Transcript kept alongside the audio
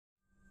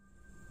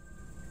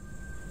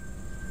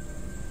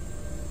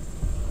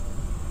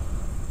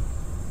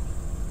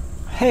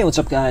Hey, what's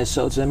up guys?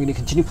 So today I'm going to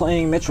continue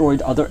playing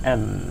Metroid Other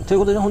M という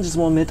ことで本日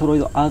もメトロイ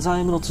ドアザー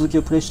エムの続き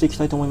をプレイしていき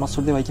たいと思います。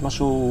それでは行きま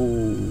しょう。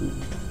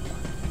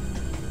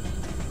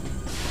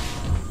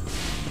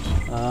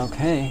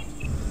OK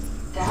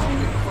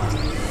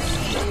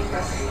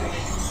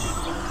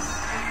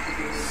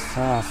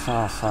さあ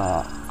さあ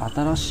さあ、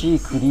新しい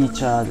クリー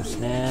チャーです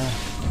ね。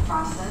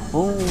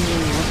おー、what the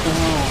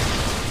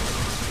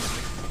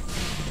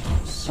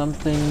hell?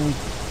 Something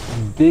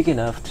big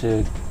enough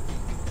to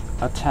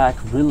attack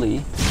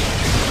really?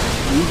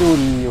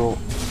 緑をお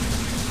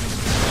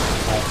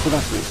そら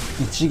く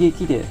一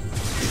撃でやっ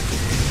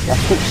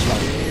つけてしまう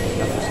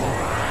やつですね。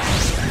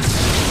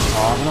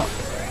あ危なっ。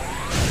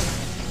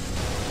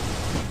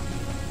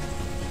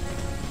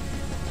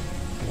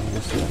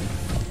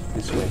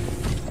This way.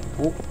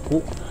 おお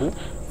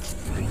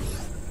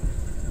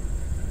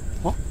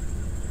おあ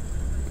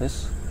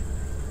This?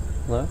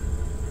 Hello?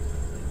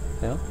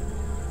 Yeah?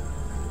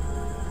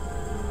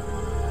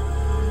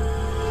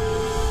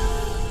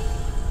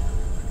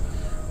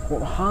 こ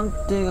の判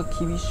定が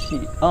厳し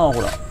い。ああ、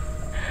ほら。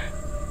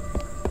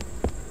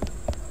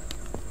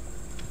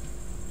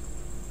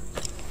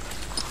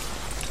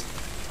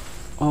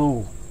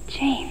Oh,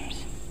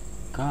 James.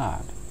 God.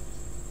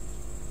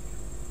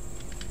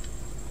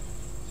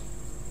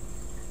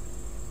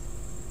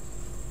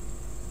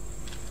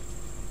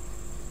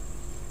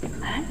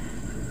 What?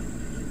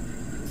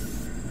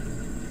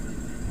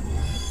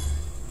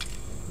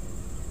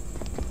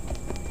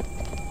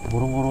 ボ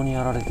ロボロに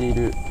やられてい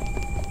る。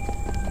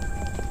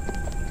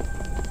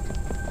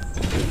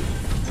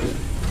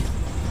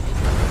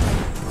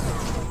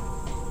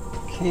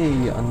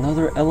Okay,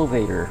 another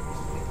elevator.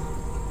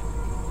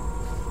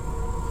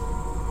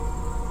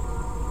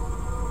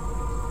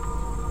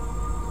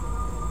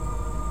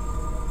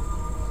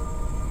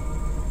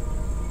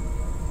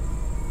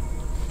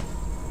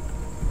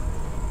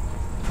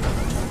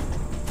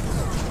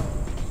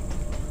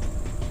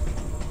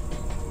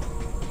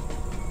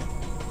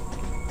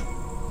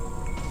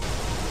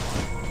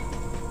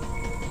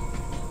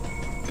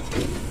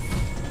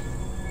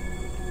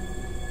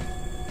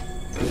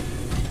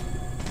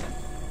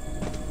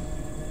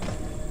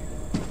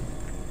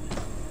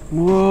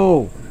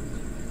 Whoa!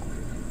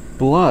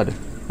 Blood,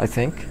 I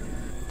think.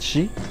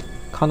 血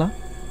かな？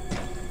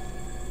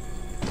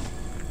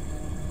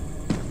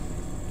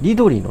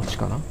緑の血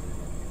かな？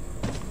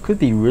 Could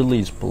be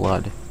Ridley's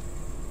blood.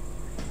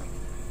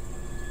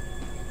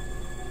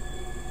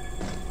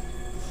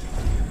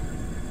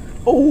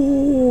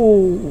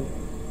 Oh!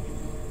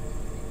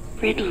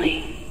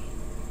 Ridley.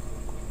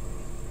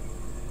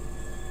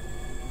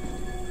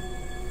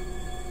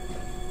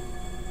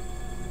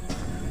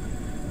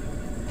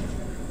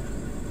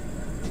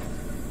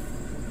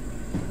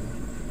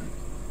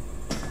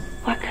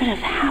 What could have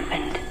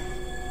happened?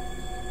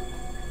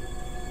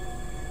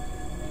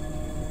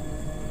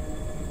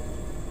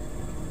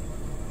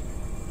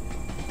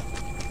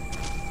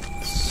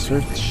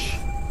 Search.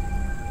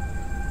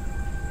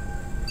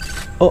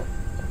 Oh.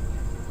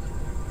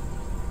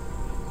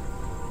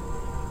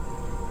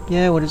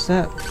 Yeah, what is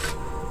that?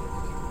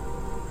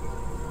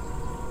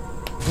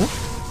 Huh?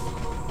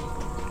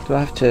 Do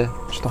I have to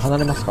ちょっと離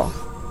れますか?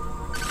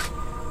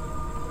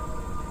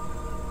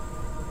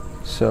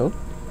 So?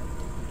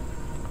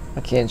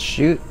 I can't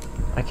shoot.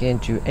 I can't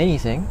do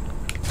anything.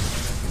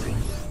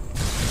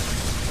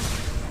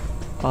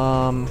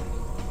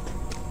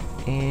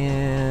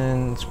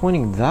 And it's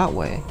pointing that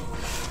way.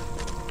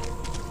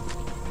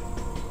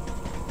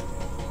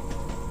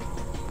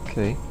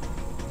 Okay.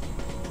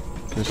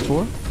 This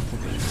door?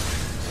 Okay.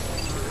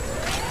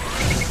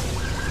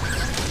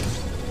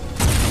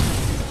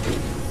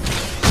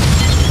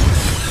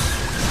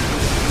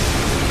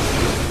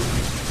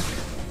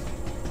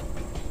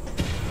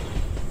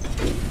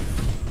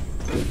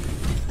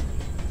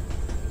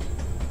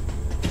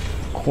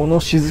 こ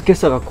の静け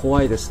さが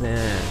怖いですね。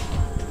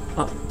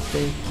あ、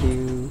Thank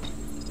you.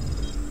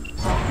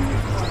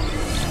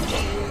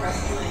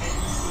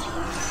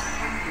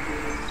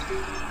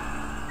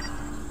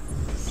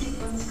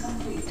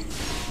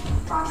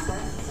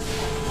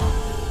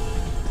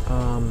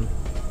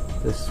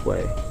 This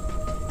way.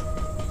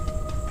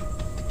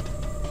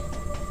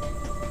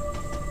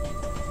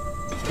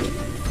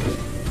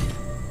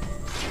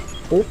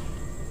 Oh.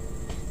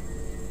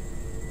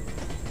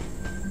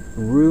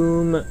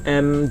 Room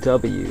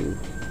MW.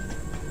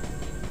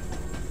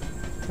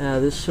 Yeah,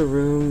 this is a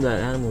room that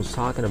Adam was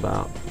talking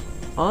about.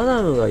 ア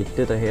ダムが言っ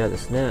てた部屋で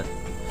すね。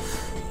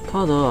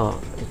ただ、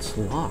it's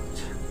locked.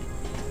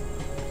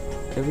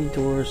 Every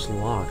door is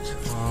locked.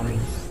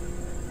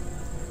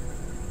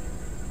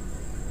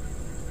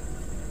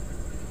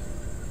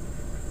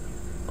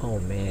 Oh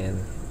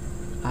man,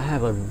 I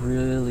have a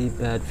really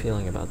bad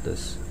feeling about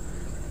this.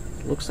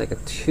 It looks like a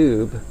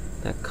tube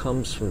that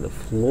comes from the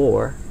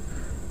floor,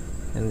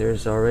 and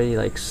there's already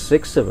like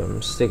 6 of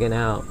them sticking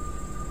out.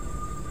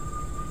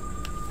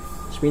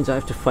 Which means I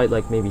have to fight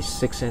like maybe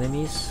 6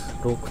 enemies?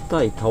 6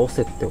体倒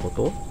せってこ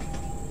と?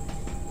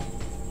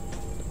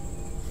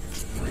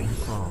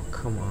 Oh,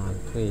 come on,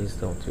 please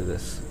don't do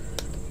this.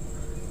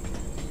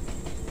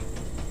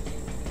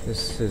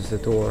 This is the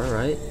door,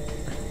 right?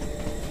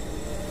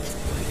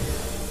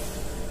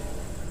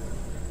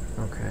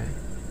 Okay.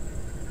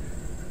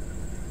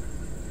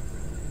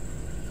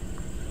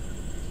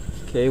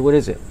 Okay, what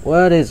is it?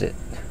 What is it?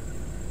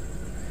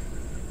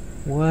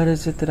 What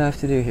is it that I have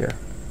to do here?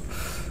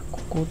 こ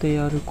こで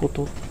やるこ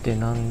とって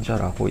なんじゃ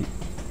らほい。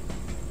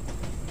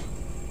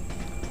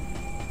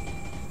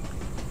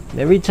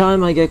Every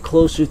time I get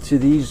closer to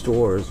these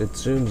doors, it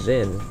zooms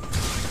in.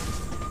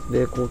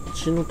 で、こっ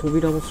ちの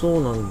扉もそ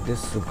うなんで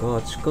すが、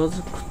近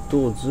づく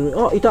とズー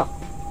ム、あ、いた！あ、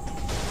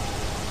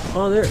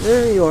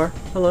there you are.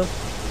 Hello.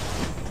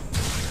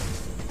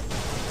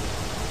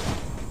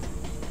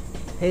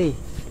 Hey.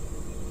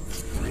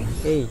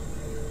 Hey.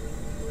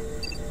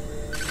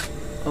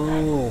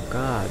 Oh,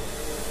 God.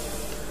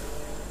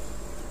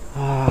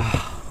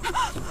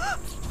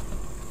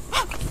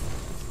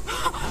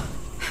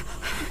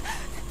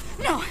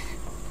 No.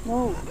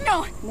 No.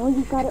 No. No,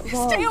 you got it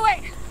wrong. Stay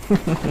away.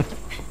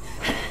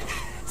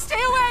 Stay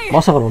away.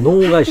 まさかの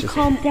脳返しです。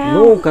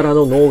脳から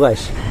の脳返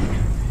し。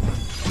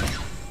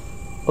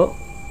あ？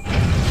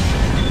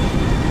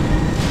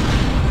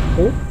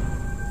お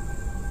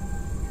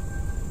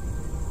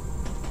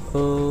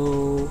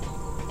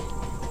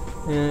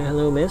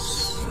？Hello,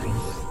 miss?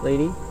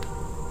 Lady?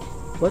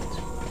 What?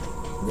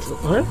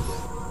 What?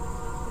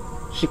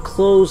 She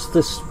closed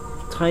this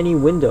tiny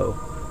window.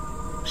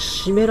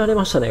 閉められ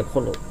ましたね、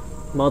この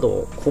窓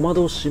を。小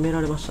窓を閉め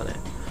られましたね。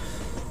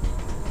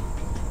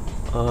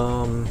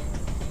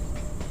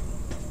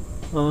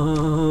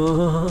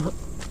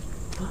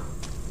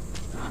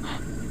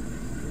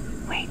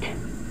Wait.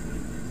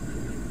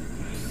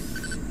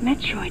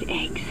 Metroid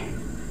eggs.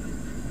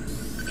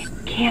 It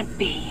can't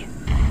be.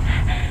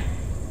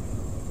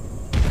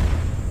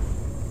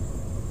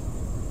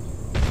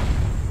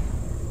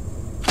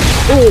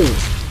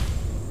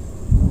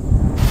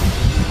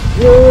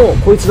おお、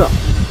こいつだ。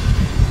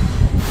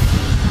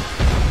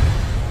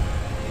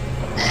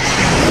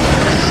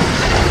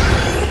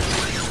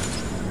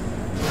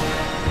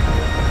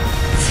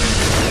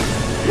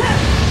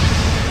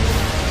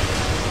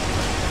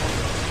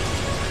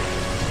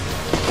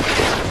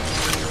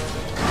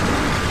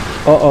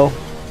Uh-oh.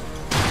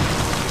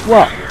 う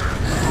わ、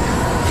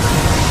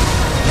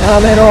や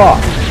めろ。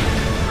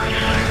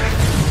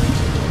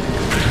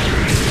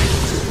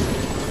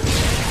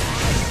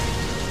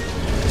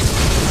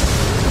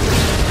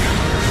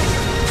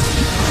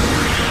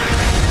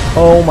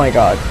Oh my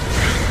god.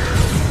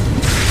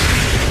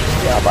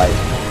 やばい。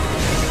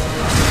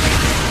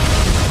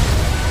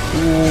お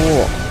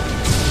お。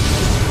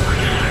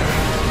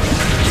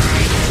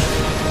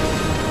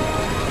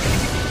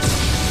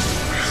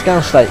スキャ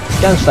ンしたい。ス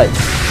キャンしたい。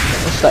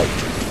したい。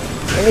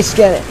Let me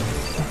scan it.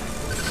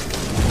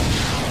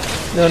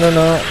 No, no,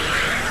 no.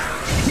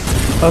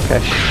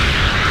 Okay.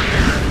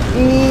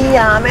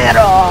 やめ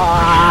ろ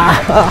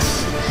ー。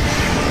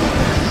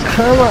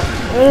Come on.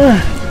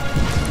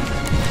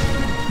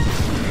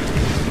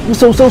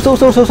 嘘嘘嘘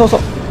嘘嘘嘘嘘。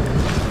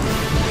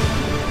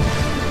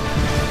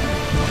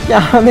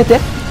やめ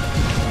て。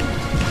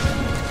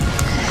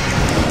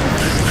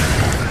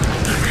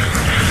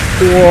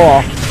お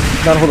お、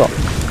なるほど。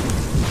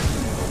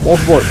オ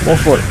フボール、オ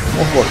フボール、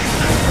オフボール。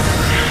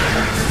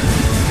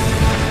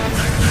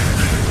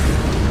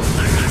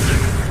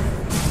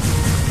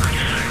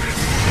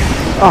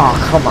ああ、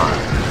カマン。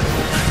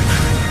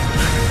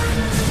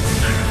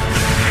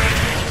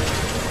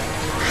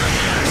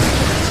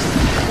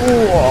う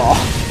わ。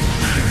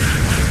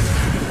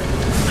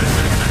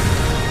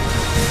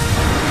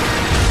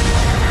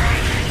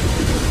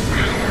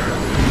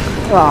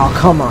ああ、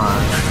カマン。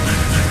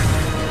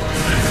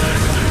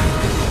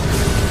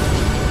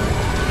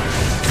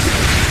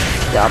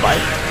やばい。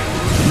や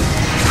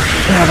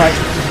ばい。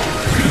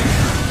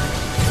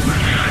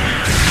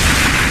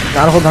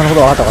なるほど、なるほ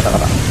ど。わかったわかったわ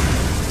かった。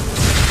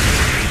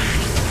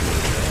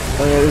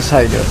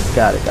Side.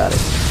 Got it, got it.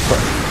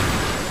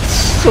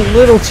 It's a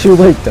little too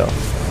late though.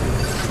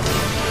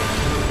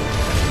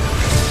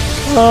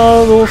 あ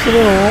あ、どうす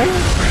るの？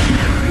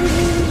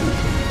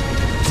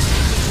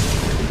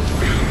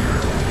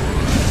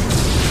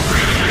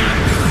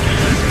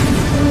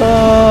あ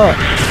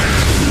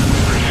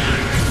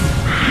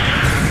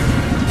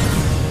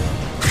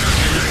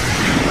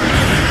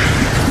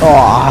あ。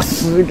ああ、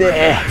すげ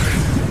え。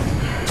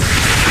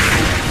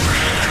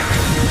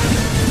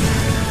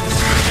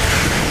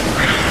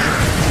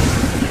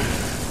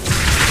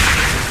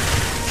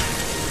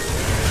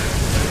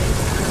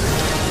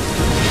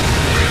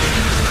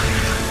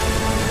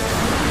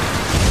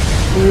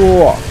う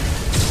わ。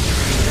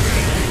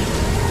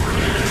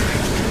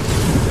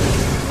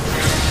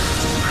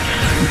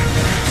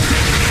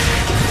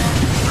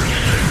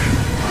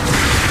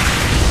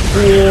う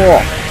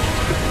わ。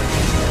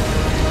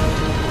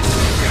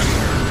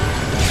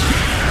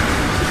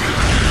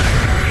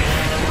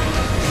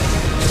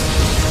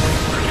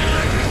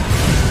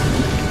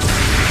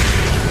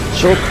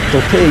ちょっ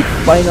と手いっ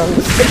ぱいなん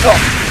ですけど。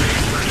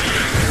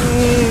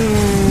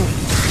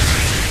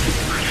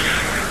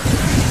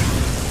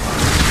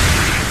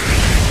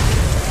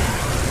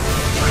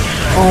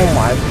あ Oh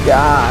my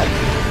god.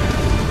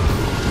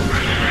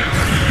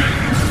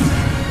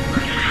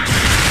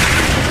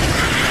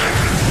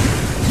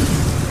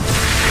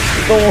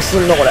 どうす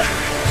んのこれ。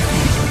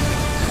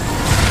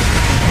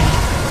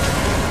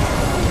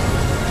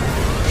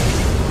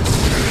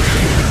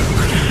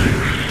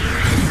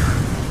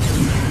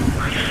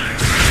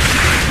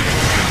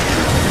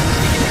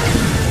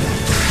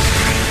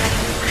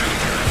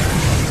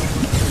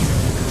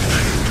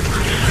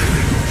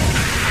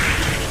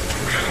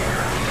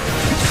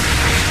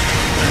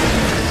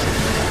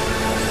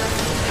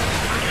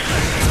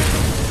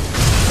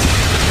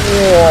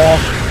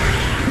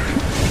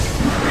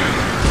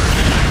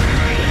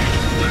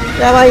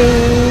やばいー。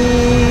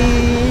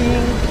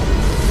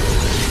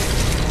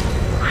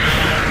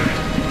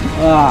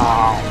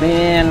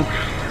Man.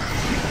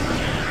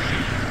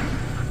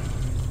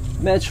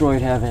 Metroid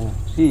Heaven.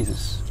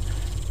 Jesus.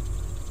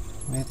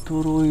 メ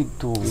トロイ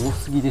ド多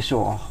すぎでし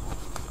ょう。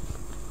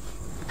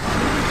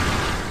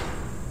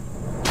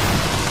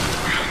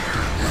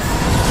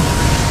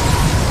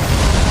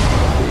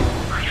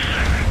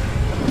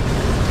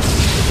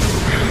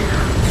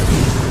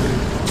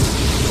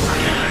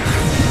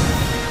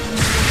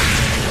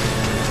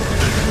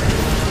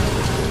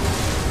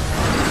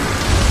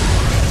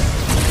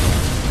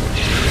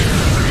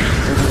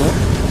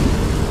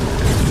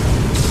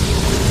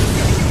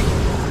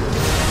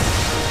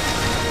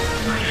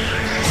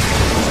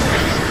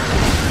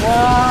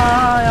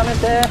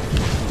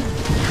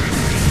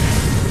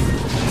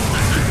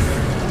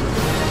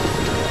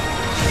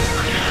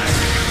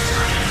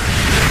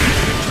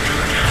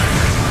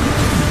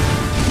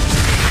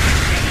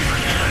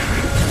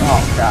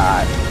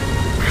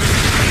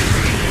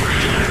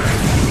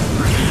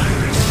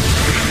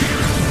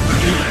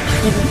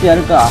一ずつや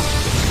るか。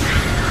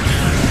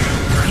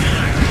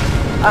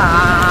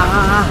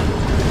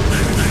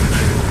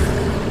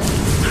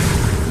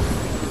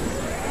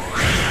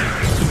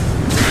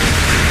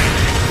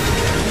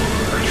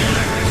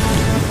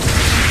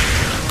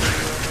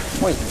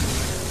ほい。い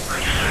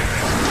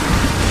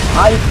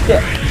っ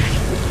て。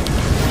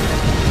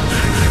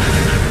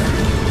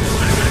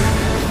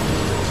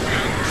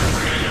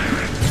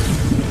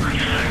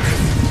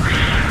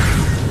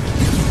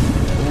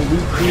乗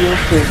り寄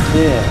せ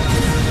て。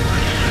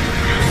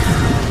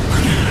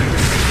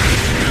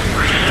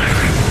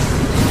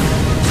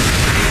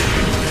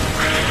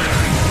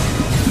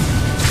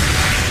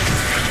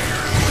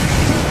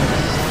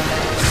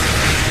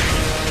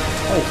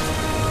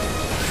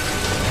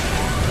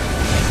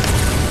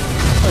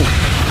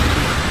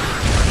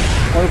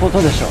こういうこ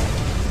とでしょう。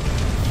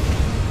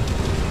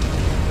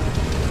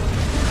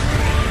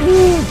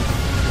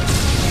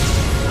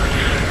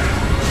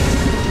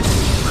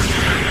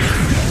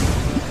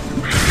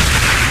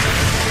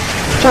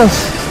チャン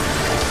ス。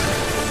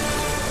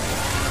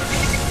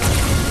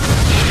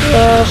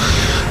よし。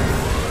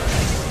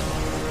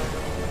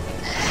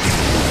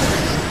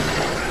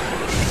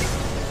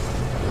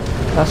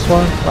Last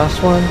one,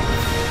 last one.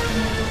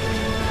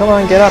 Come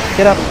on, get up,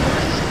 get up.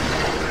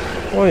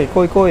 おい、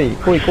来い来い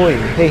来い来い。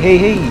へいへい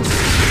へい。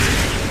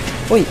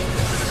おい。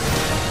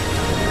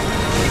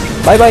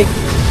バイバイ。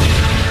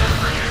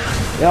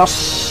よ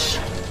し。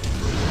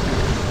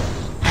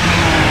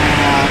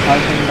大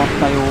変だっ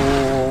たよ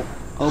ー。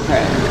OK。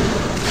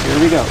Here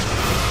we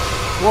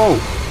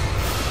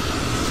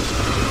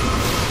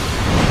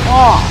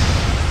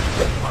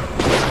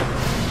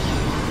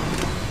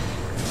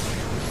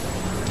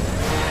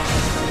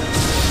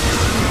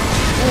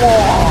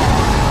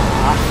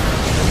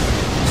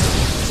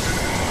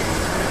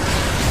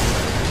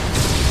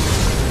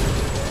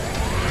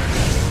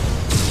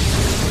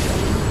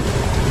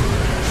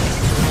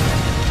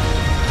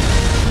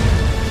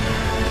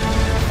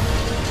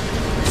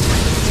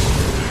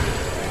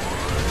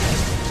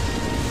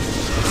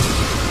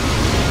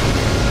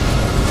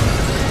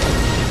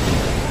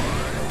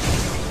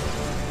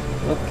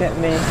at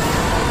me.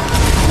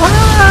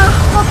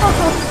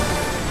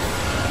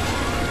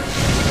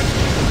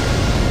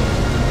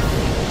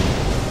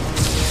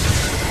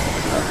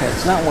 Okay,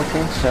 it's not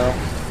working, so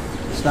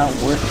it's not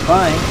worth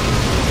trying.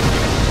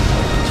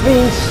 Which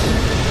means,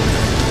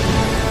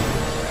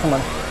 come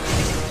on.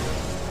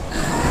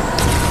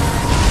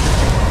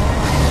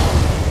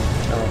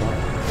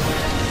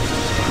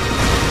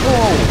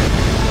 Whoa.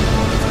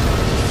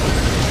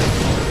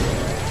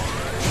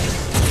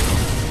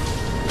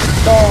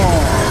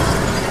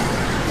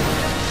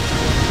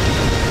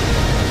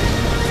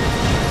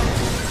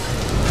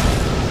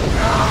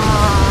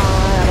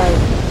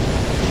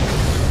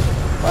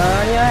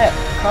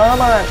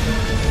 Come on,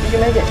 you can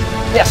make it.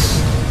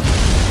 Yes.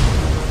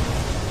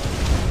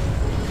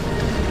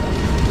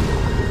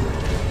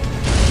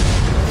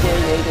 Yeah.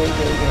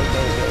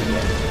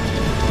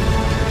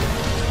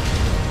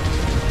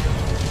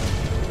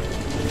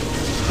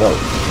 Go.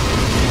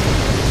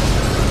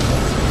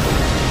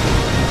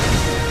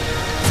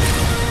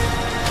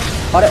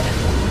あれ、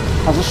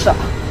外した。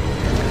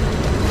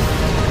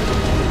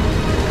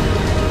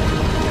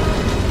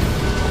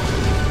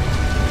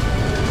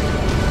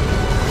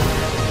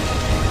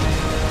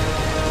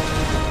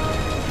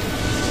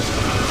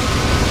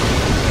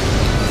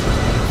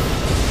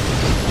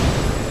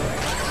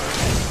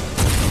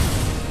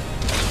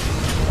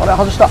あれ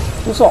外した。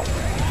嘘。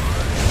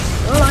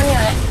何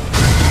あれ。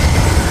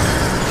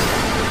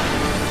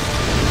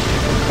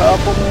カー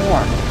ボンモア。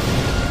あ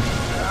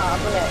ー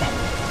危ねえ。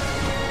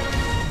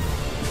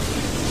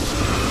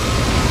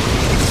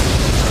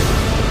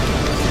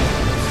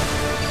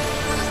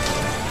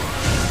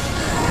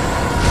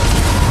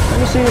Let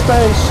me see your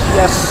face.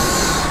 Yes.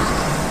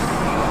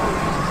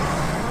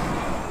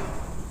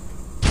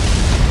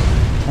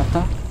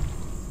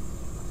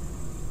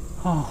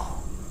 Oh.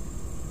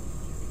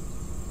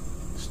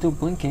 Still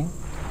blinking.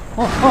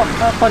 Oh,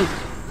 buddy.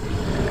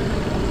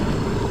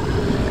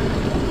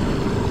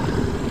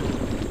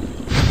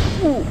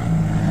 Ooh.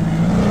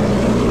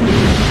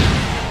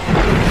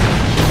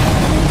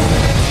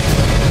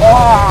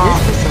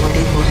 This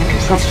facility will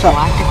intersect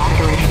Galactic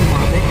Federation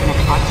orbit in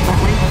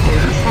approximately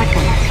 30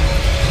 seconds.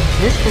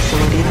 This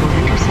facility will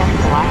intersect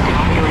Galactic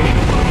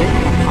Federation orbit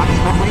in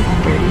approximately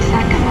 30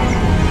 seconds.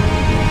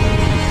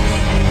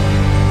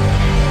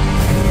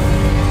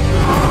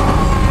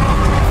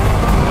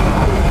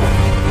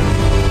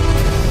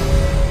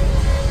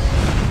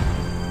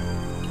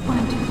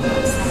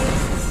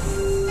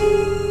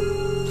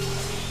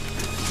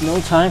 No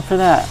time for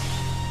that.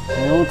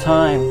 No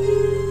time.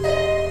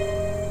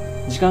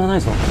 時間がな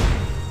いぞ。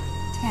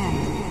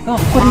Oh,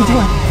 what are you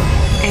doing?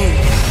 8,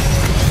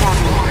 7,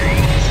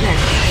 6,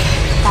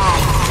 5,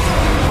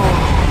 4,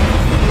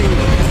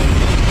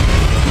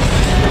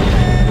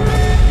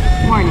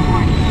 3. Warning.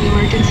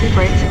 Emergency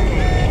brakes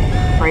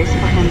engaged. Brace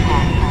for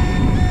impact.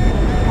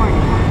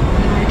 Warning.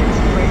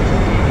 Emergency brakes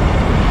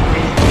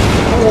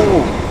engaged.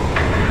 Oh.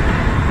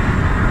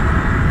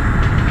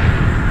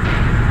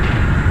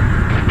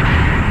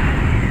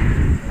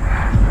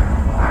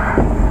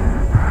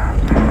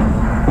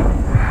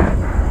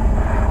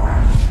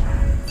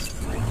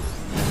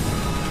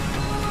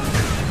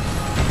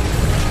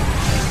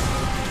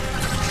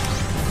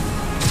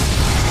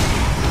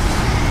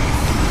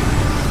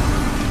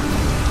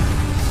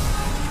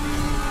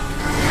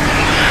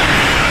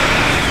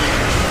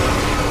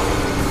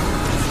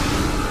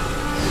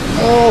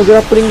グ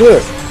ラップリン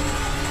グ。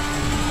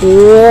おお。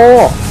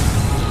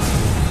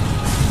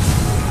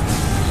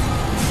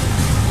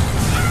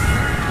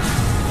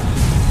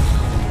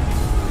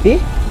え？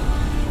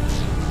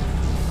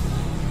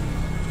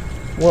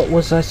 What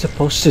was I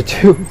supposed to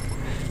do?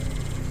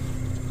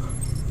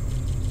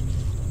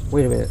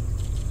 Wait a minute.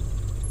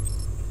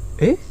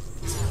 え？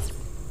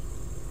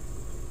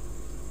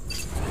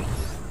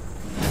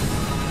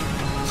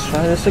 Let's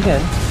try this again.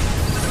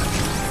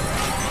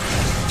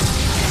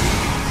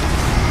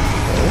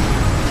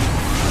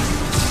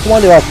ここ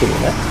までは合ってるよ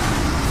ね。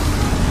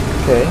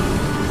OK。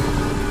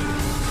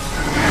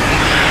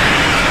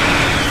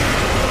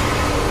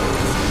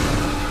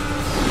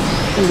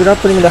グラ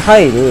ップリングで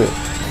入る。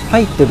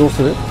入ってどう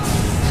する？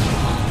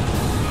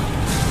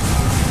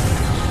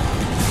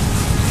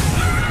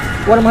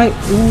 What am I?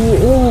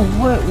 Oh,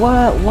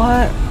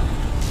 what?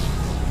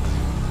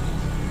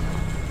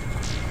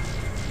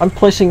 I'm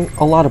placing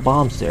a lot of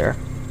bombs there.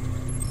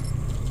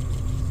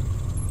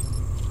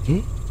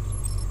 え？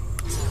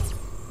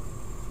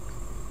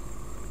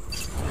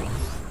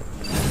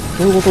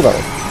どういうことだろ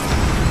う。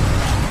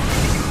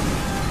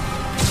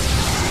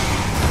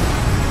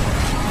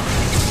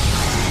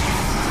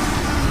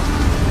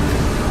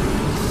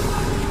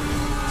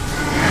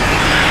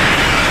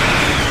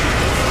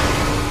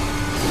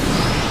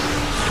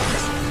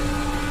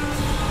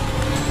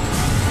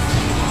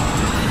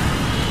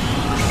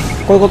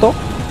こういうこと？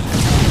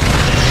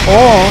お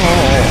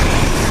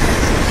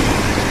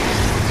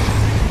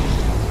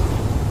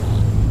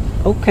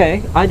お。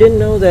Okay, I didn't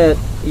know that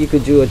you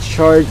could do a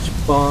charge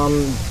bomb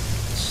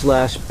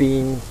slash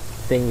beam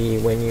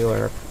thingy when you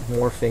are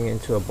morphing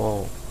into a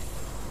ball.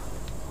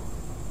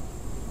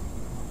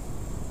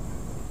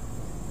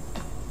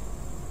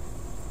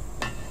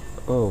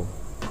 Oh.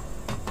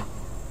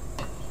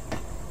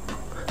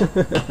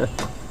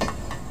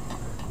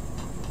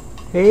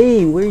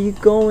 Hey, where are you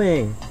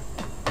going?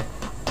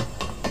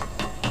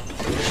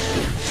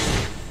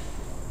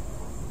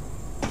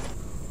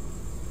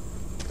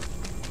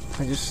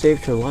 I just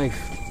saved her life.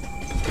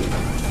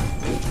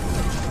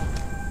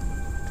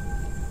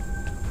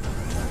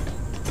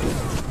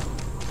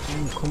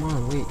 Oh, come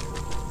on, wait.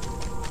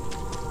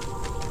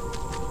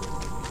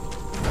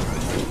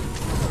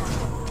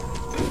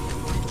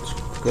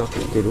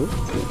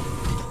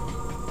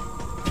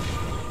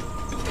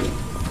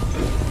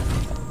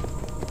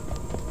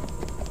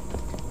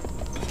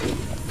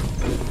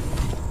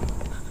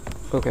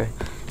 Okay.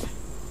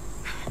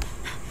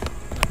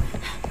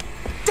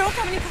 Don't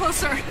come any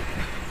closer.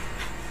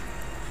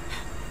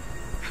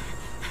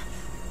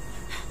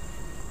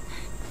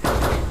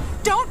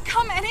 Don't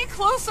come any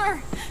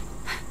closer.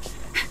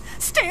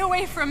 Stay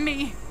away from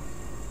me.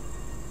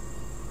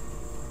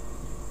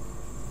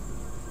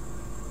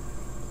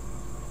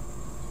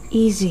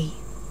 Easy.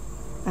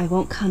 I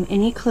won't come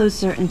any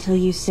closer until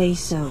you say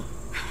so.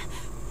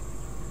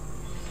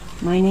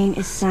 My name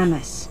is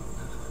Samus.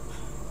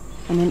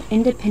 I'm an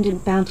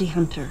independent bounty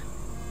hunter.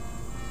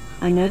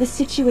 I know the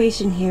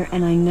situation here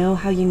and I know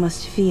how you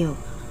must feel.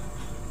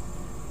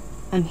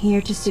 I'm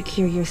here to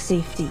secure your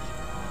safety.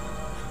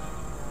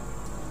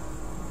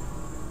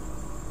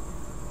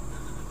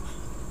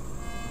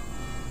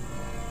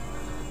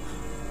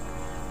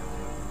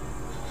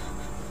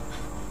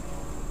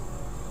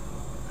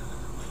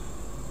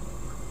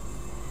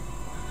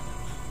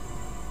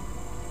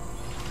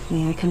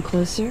 May I come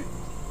closer?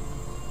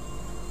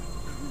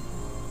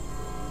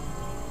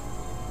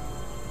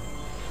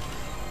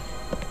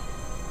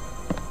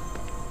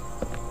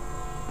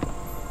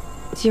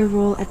 What's your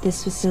role at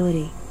this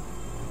facility?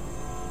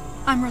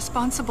 I'm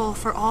responsible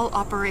for all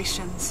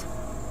operations.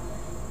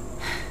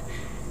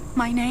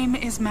 My name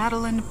is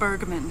Madeline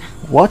Bergman.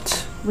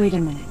 What? Wait a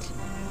minute.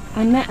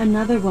 I met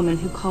another woman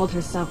who called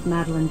herself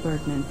Madeline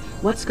Bergman.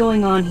 What's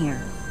going on here?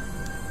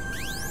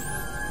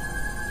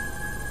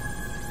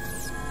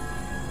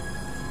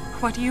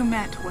 What you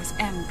met was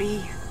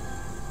MB.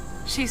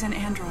 She's an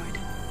android.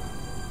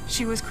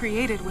 She was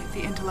created with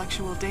the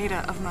intellectual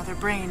data of Mother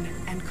Brain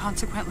and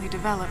consequently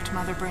developed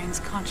Mother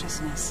Brain's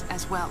consciousness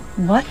as well.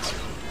 What?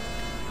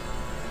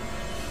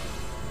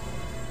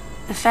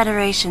 The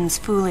Federation's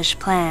foolish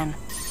plan.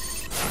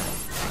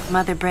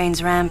 Mother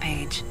Brain's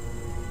rampage.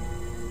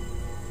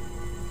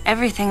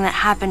 Everything that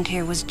happened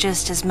here was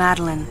just as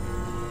Madeline,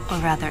 or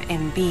rather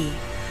MB,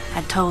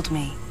 had told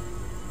me.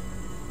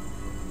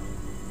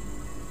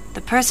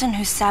 The person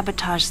who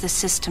sabotaged the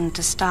system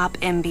to stop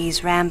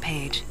MB's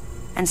rampage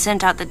and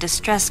sent out the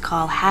distress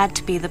call had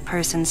to be the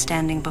person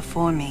standing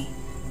before me.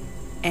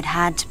 It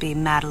had to be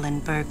Madeline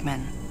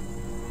Bergman.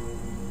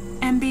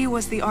 MB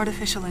was the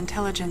artificial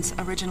intelligence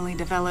originally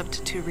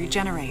developed to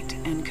regenerate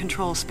and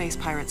control space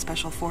pirate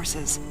special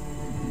forces.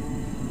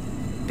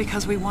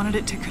 Because we wanted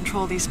it to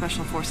control these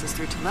special forces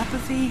through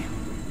telepathy,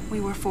 we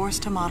were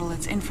forced to model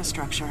its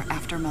infrastructure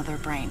after Mother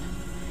Brain.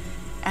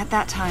 At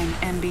that time,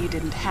 MB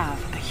didn't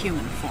have a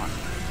human form.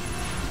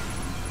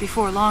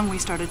 Before long, we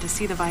started to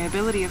see the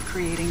viability of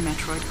creating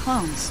Metroid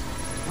clones.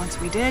 Once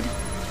we did,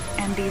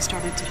 MB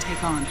started to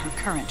take on her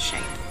current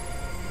shape.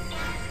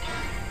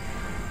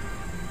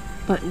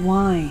 But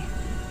why?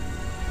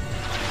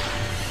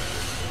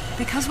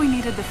 Because we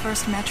needed the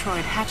first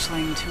Metroid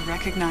hatchling to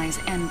recognize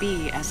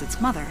MB as its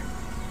mother,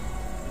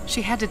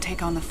 she had to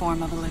take on the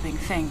form of a living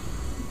thing.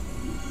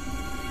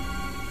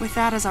 With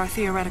that as our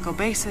theoretical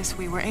basis,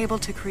 we were able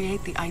to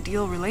create the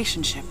ideal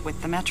relationship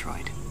with the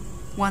Metroid.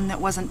 One that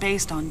wasn't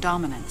based on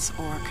dominance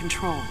or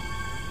control.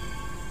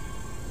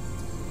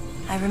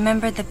 I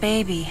remembered the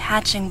baby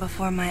hatching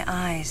before my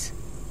eyes.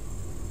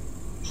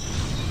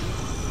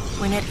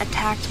 When it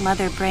attacked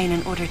Mother Brain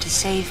in order to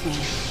save me,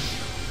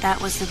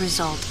 that was the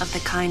result of the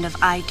kind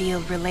of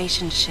ideal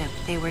relationship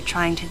they were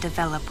trying to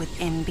develop with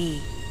MB.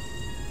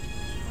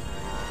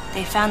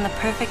 They found the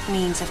perfect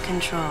means of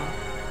control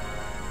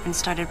and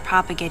started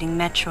propagating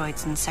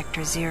Metroids in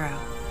Sector 0.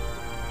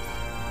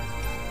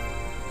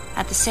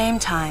 At the same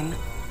time,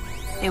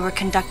 they were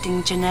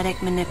conducting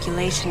genetic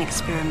manipulation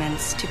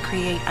experiments to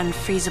create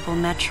unfreezable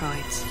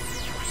Metroids.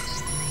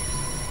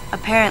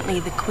 Apparently,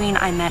 the queen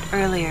I met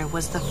earlier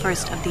was the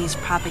first of these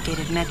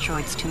propagated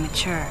Metroids to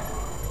mature.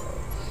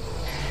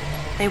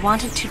 They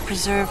wanted to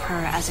preserve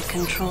her as a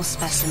control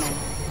specimen,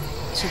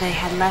 so they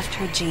had left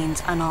her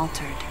genes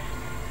unaltered.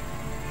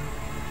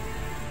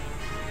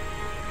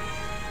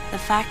 The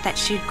fact that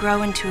she'd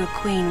grow into a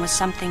queen was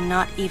something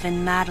not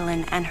even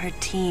Madeline and her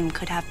team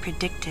could have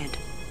predicted.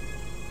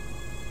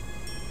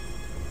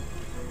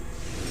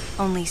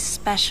 Only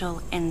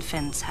special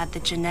infants had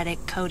the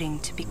genetic coding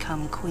to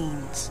become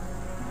queens.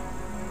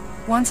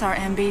 Once our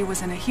MB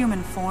was in a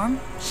human form,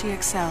 she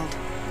excelled.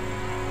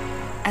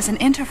 As an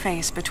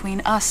interface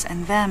between us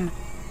and them,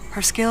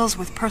 her skills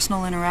with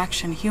personal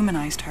interaction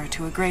humanized her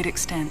to a great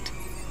extent.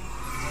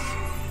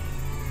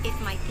 If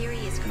my theory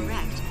is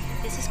correct,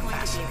 this is going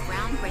to be a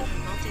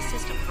groundbreaking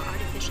multi-system for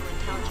artificial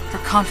intelligence.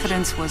 Her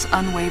confidence was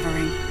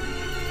unwavering,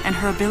 and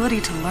her ability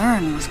to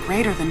learn was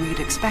greater than we'd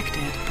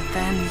expected, but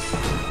then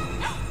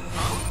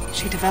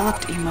she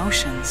developed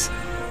emotions,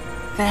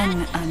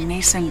 then a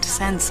nascent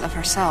sense of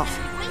herself.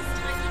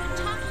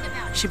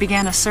 She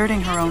began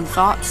asserting her own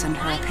thoughts, and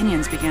her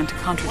opinions began to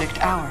contradict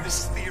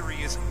ours.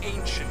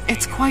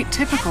 It's quite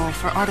typical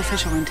for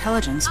artificial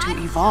intelligence to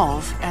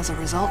evolve as a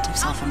result of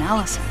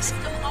self-analysis.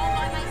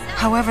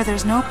 However,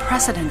 there's no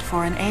precedent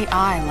for an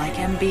AI like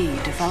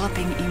MB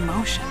developing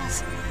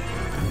emotions.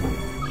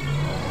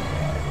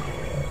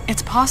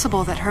 It's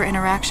possible that her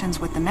interactions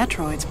with the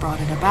Metroids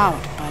brought it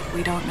about, but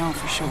we don't know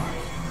for sure.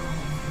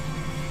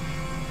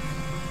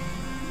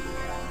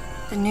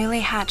 The newly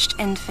hatched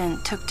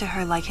infant took to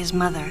her like his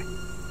mother.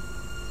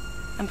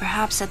 And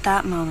perhaps at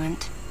that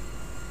moment,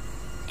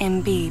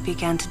 MB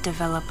began to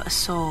develop a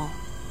soul.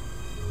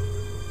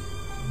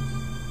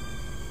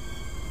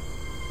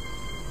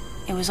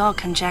 It was all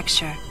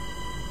conjecture,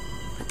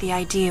 but the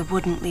idea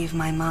wouldn't leave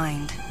my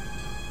mind.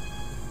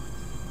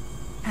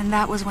 And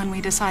that was when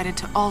we decided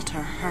to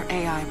alter her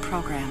AI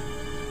program.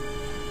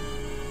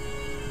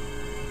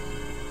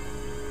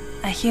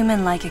 A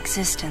human-like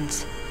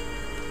existence,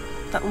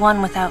 but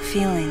one without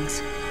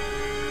feelings.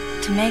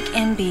 To make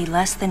MB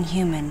less than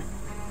human,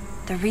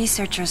 The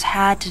researchers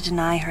had to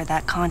deny her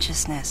that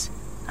consciousness.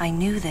 I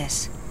knew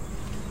this.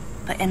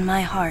 But in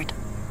my heart,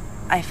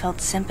 I felt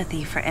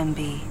sympathy for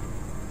MB.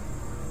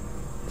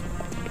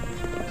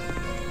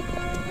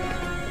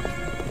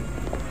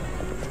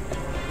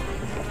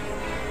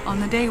 On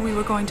the day we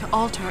were going to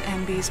alter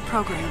MB's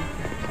program,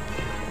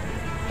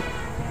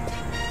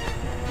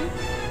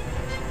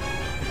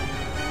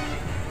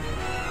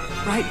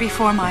 right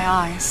before my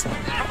eyes,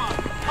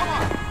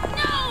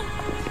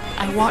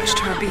 I watched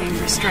her being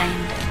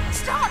restrained.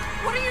 Stop!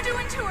 What are you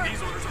doing to her?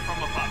 These orders are from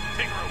above.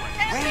 Take her away.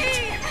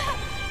 Wait!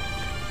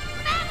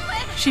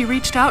 Madeline! She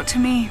reached out to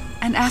me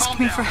and asked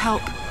me for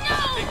help,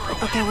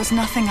 but there was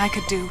nothing I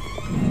could do.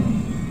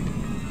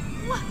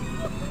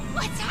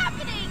 What's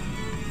happening?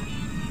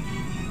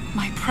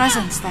 My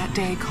presence that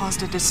day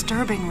caused a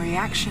disturbing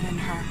reaction in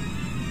her.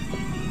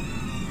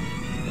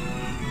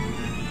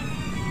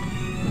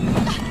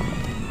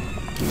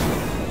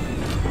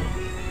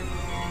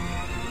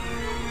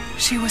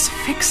 She was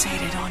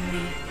fixated on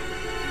me.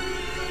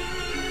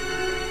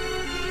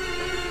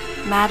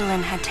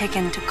 Madeline had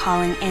taken to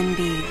calling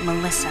MB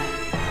Melissa.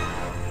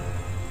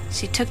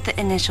 She took the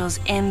initials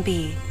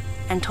MB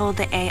and told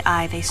the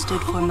AI they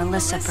stood for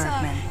Melissa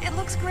Bergman. It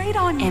looks great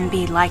on you.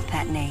 MB liked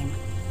that name.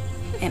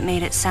 It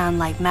made it sound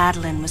like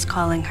Madeline was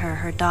calling her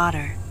her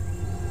daughter.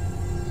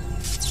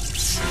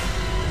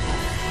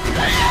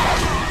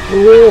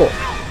 Whoa.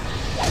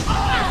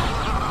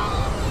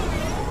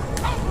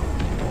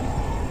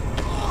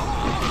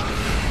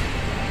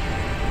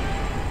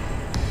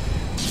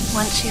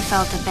 Once she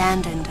felt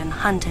abandoned and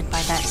hunted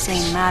by that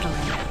same Madeline,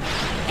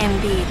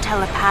 MB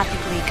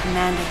telepathically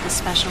commanded the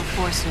special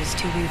forces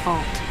to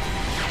revolt.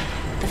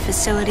 The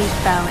facility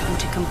fell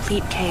into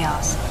complete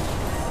chaos.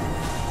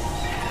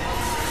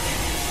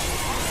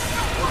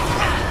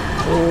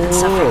 It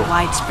suffered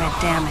widespread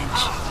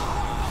damage.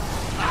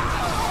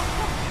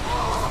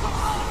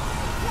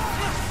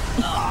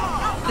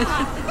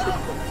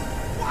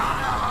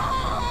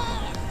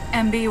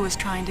 MB was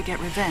trying to get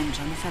revenge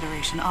on the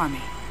Federation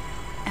Army.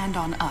 And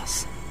on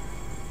us.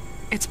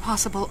 It's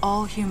possible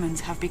all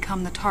humans have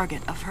become the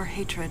target of her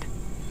hatred.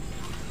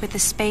 With the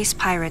space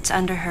pirates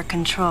under her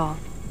control,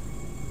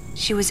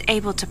 she was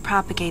able to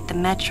propagate the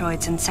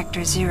Metroids in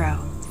Sector 0,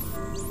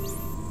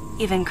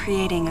 even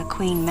creating a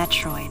Queen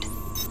Metroid.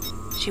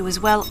 She was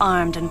well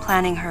armed and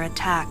planning her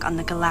attack on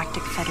the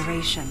Galactic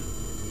Federation.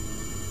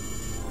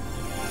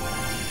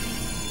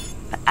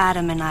 But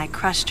Adam and I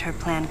crushed her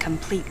plan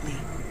completely.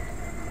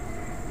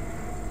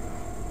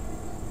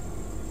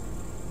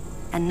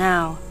 And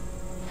now,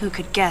 who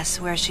could guess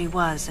where she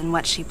was and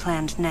what she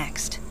planned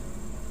next?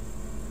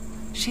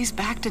 She's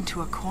backed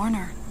into a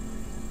corner.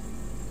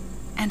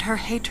 And her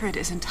hatred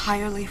is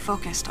entirely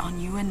focused on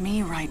you and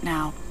me right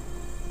now.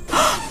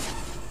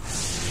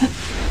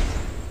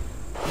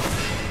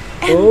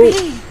 MB!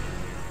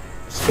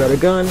 She's got a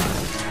gun.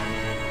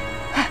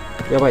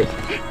 Yabai.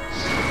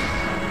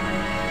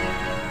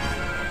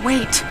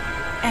 Wait,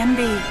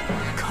 MB,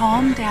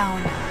 calm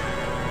down.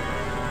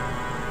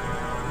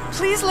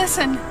 Please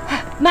listen.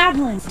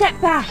 Madeline, step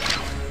back!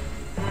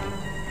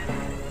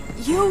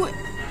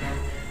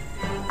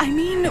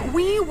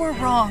 We were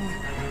wrong.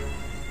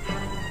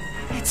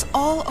 It's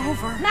all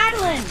over.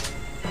 Madeline!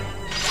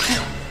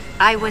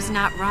 I was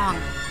not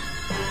wrong.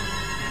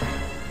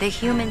 The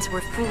humans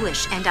were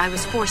foolish, and I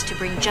was forced to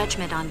bring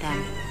judgment on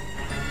them.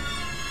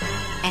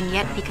 And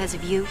yet, because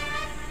of you,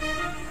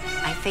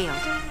 I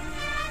failed.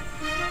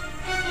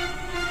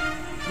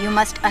 You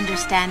must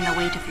understand the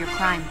weight of your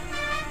crime.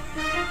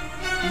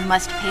 You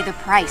must pay the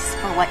price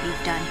for what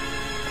you've done.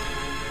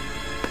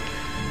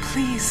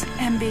 Please,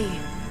 MB.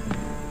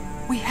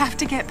 We have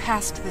to get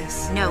past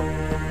this. No.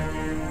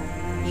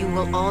 You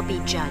will all be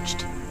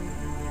judged.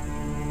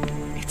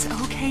 It's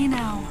okay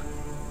now.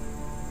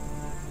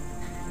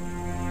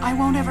 I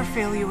won't ever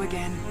fail you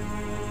again.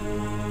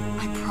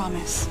 I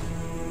promise.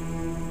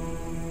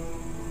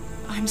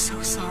 I'm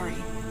so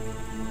sorry.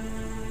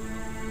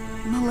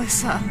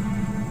 Melissa.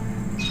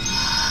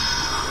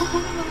 Oh,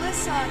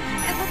 Melissa,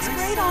 it looks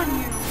great on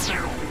you.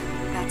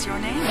 That's your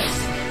name.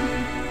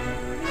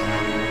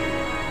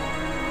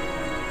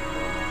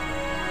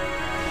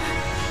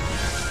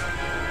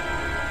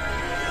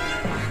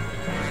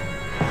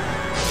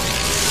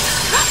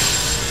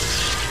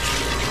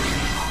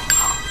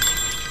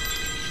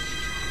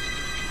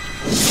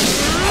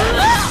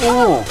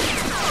 Oh!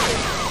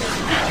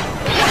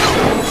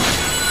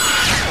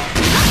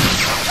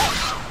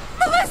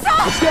 Melissa!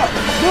 Let's go!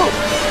 Go!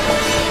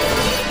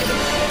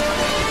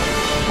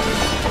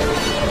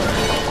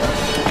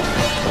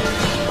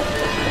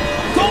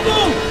 Go, go!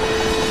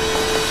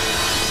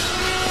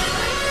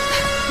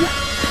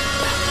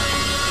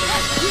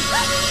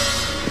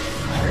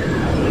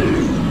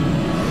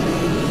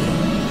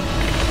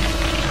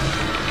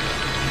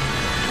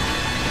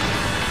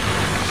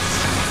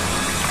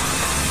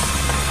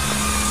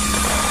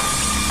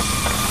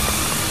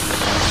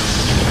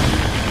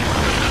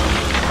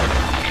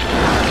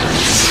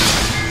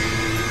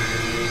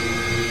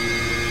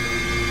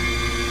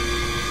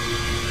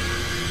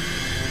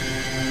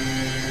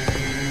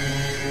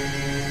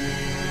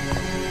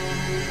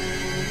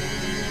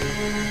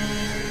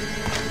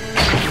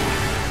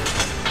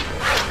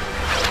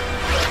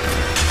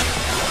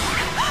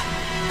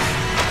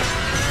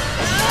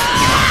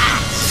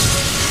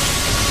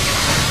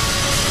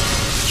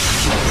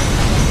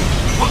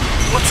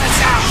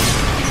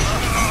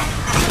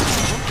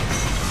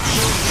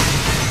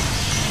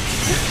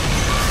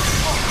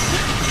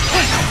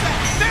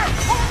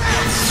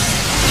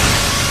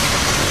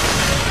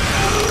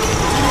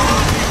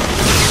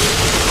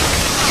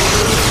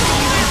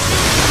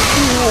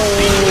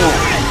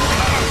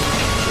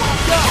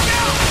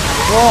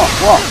 わっ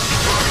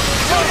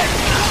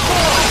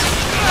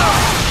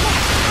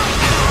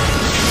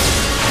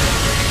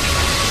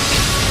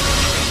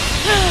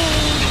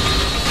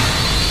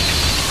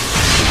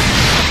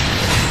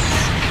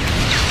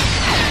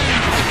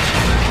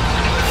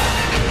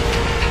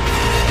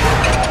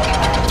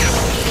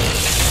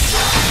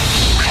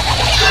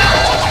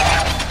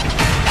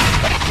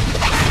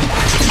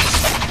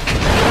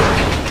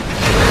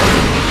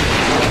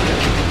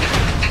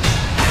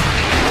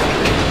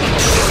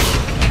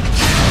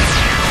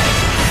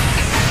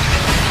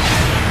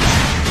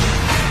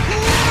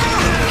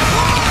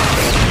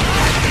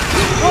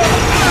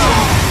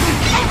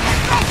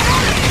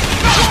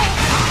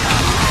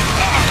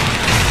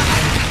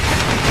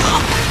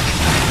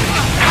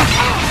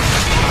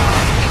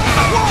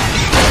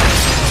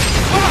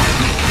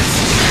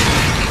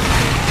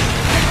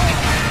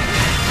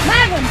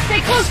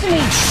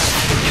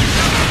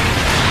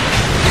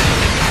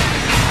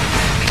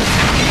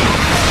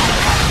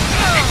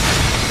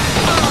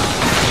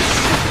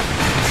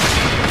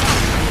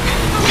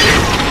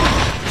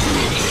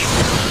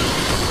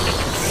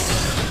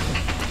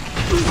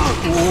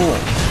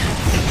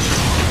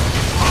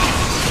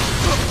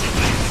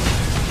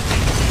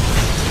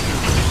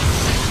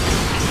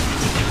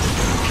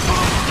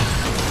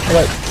や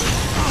ばい。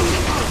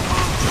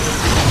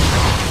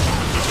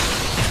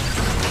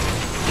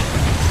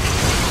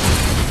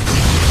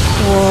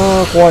う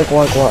わー、怖い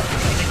怖い怖い。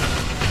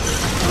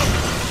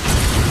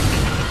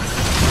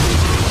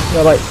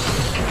やばい。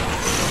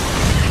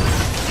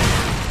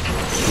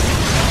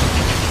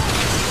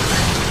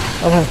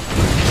やばい。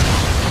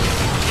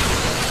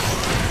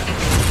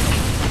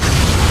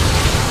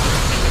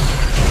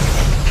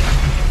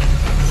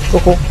ど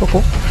こど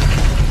こ。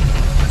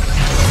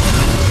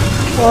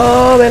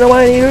あー、目の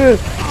前にいる。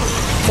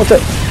もうちょい。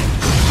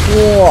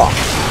うわ。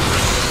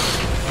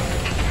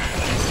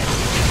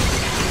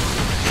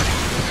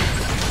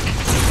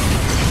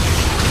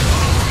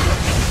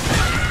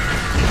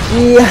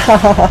いや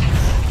ー、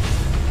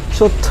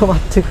ちょっと待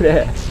ってく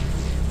れ。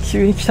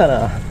急に来た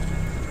な。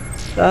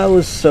That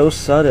was so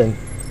sudden.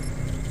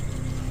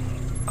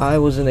 I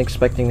wasn't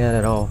expecting that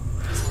at all.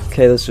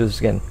 Okay, let's do this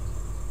again.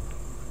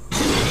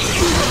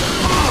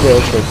 Yeah,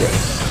 okay.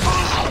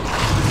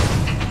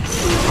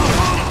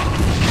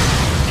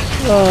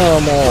 ああ、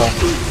もう。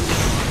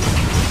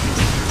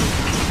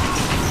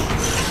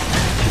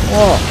あ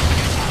あ。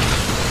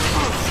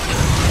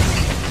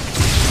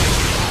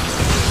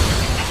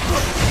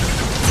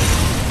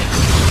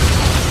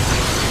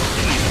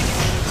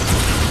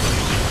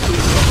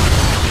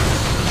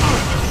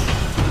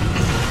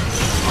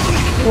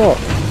お。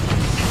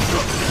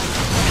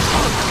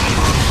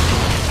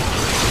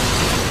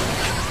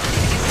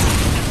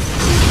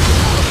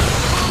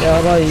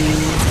やばい。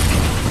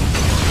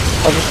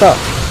外した。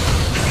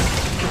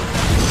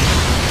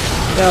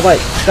やばい、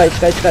近い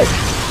近い近い。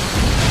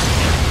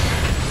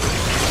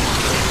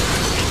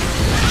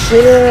死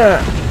ぬ。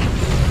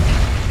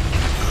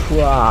う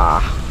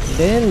わぁ、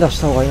連打し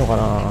た方がいいのか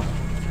な。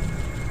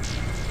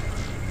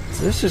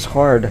This is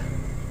hard.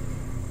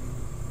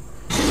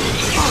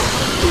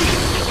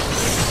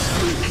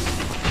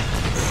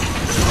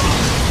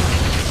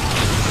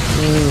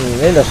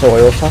 連打した方が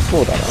良さ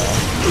そうだな。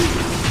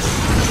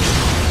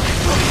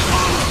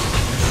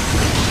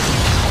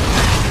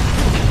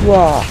う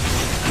わぁ。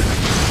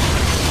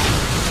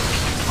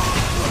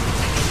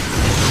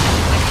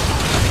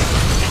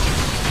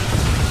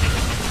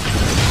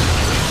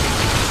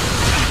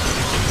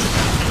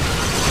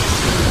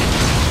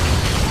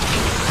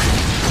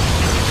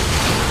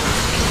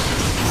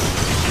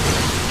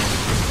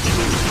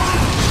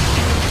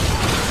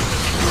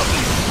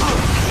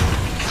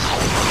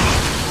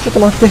ちょっと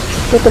待って、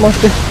ちょっと待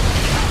って。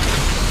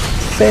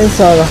セン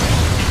サーが。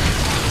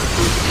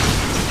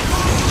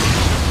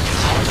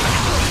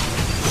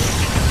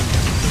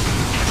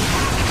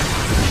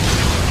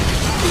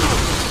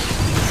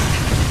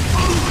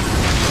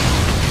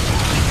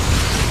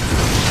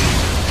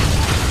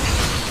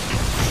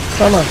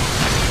我慢。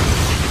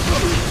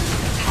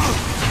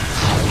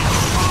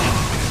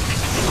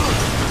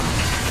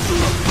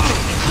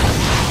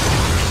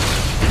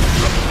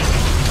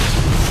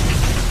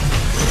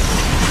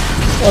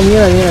あ、見え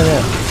ない見えない見えな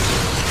い。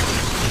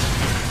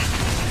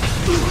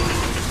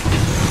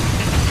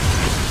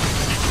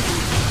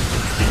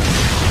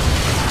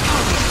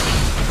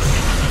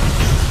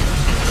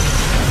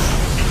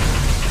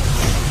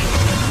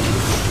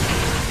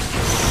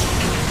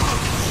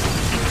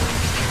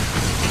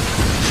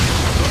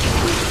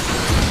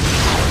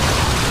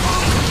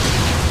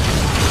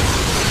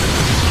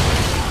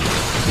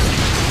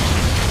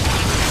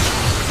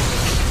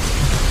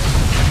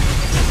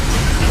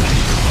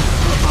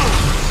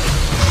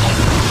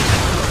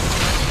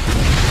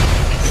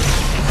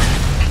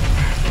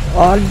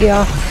あり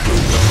ゃ。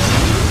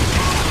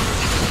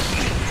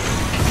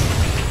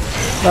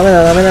ダメ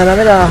だダメだダ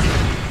メだ。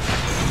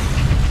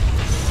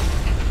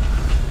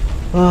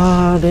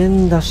あー、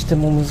連打して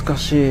も難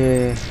し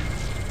い。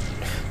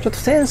ちょっと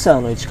センサ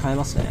ーの位置変え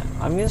ますね。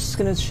I'm just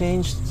gonna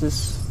change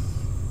this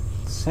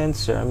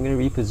sensor. I'm gonna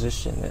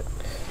reposition it.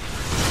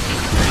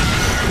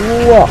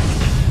 うわ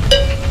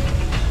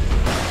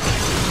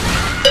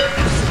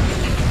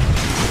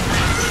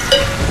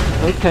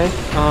Okay,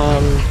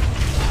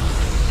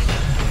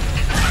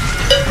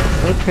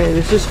 okay,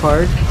 this is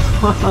hard.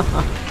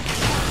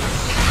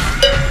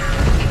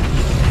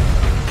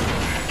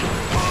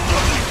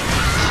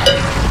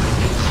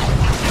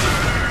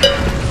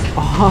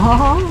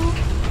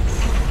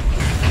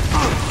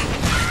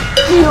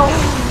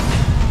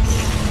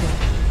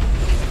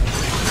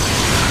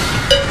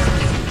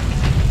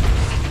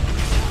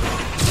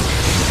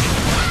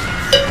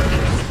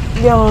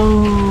 Yo,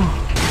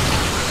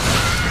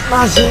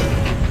 マジ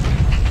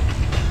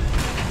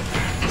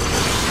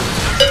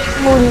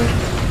無理。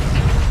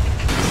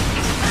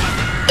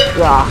う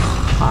わ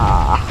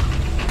は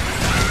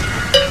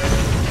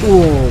おお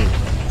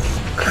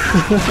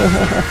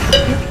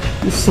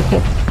嘘。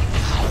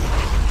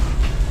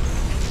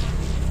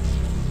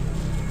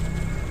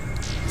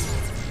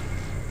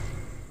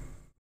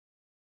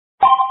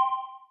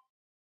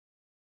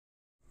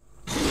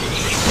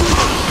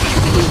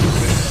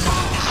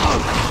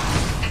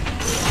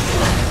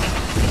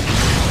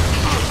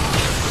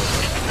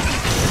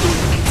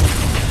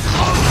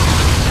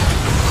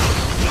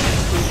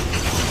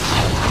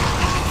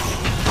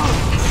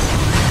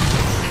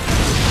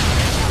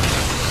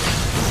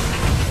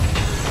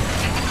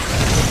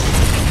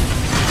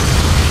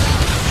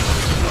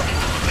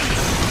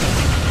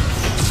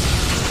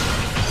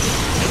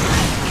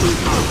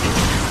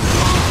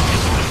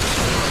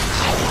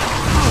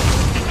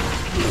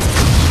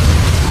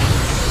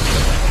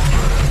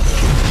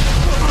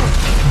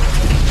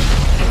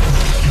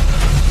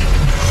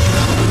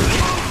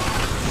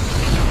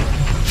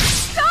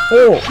お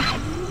お、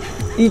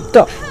いっ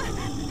た。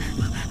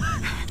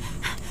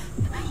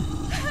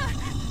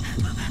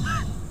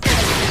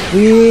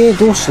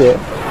どうして？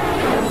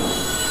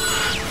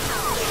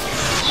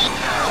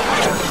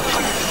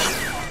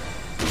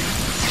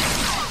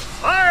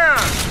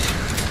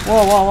わあ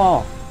わあ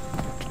わあ。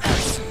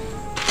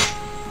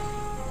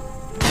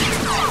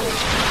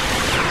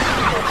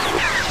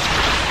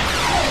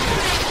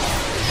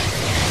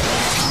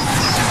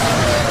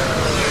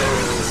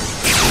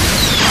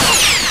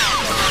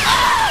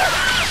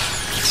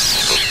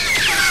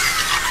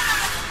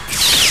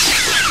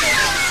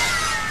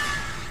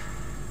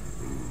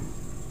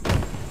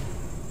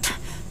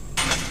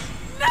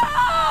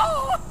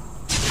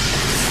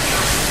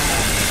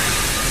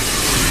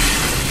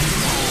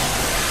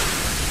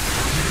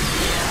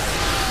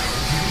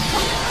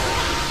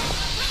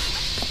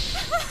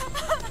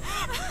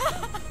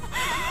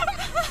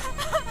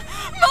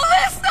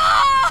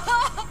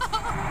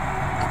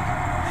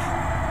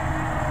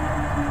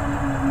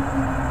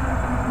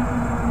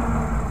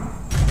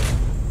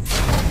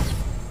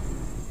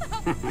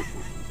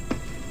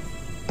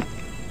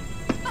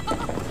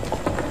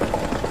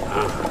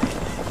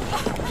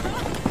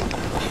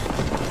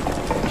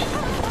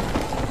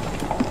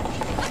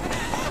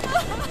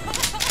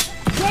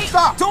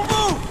Stop! Don't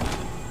move!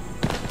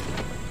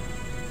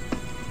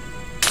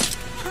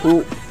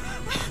 Ooh.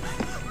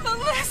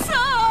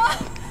 Melissa!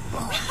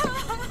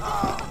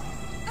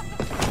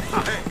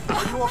 Hey,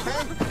 are you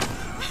okay?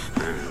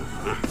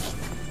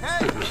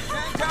 Hey,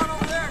 hang down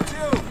over there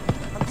too.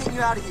 I'm getting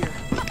you out of here.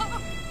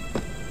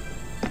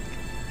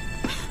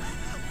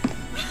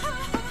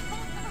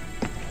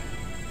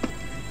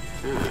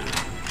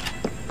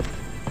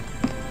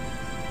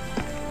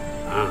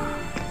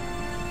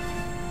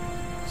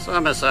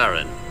 Samus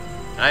Aran,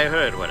 I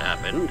heard what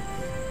happened.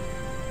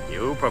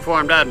 You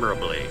performed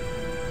admirably.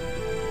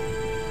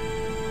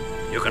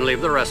 You can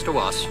leave the rest to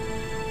us.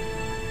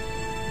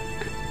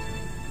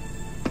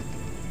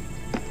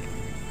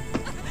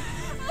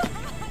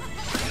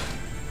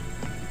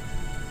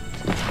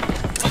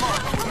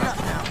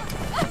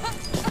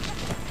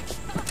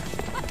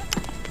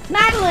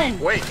 Madeline!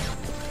 Wait,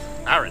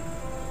 Aran.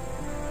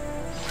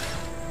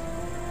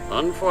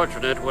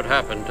 Unfortunate what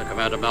happened to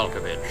Commander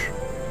Malkovich.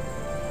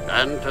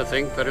 And to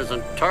think that his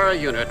entire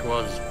unit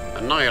was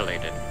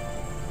annihilated.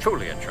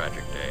 Truly a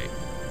tragic day.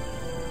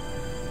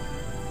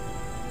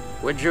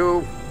 Would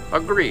you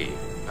agree,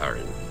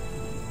 Aran?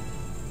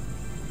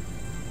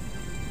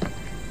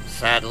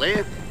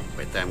 Sadly,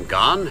 with them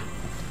gone,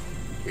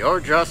 you're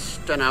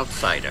just an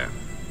outsider.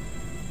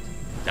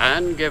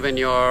 And given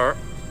your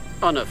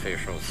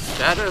unofficial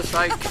status,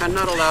 I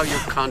cannot allow you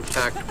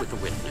contact with the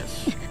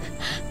witness.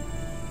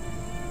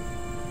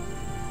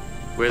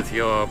 With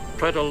your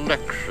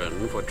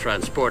predilection for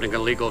transporting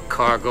illegal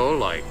cargo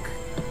like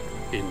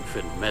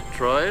infant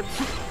Metroids,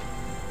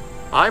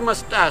 I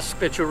must ask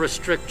that you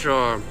restrict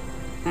your...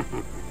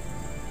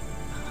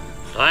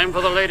 Time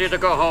for the lady to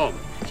go home.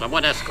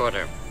 Someone escort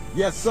her.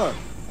 Yes, sir.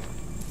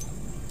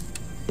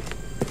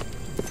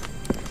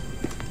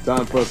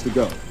 Time for us to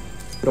go.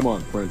 Come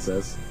on,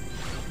 princess.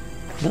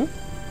 Huh?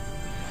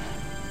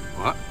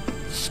 What?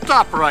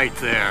 Stop right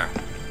there.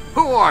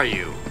 Who are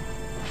you?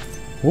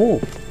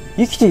 Oh,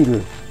 生きてい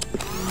る。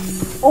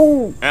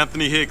Oh.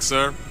 Anthony Hicks,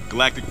 sir.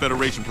 Galactic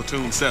Federation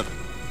Platoon 7.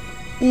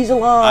 He's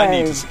alive! I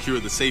need to secure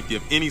the safety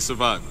of any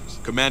survivors.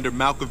 Commander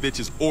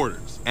Malkovich's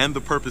orders and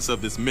the purpose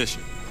of this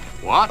mission.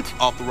 What?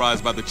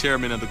 Authorized by the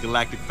chairman of the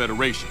Galactic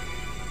Federation.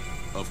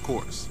 Of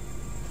course.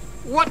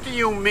 What do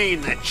you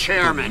mean, the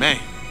chairman? But man,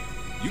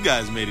 you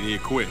guys made it here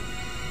quick.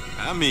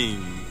 I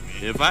mean,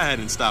 if I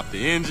hadn't stopped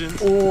the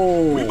engines,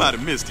 we might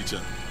have missed each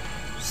other.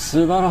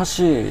 素晴らし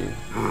い。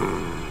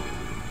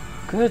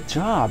Good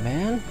job,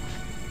 man.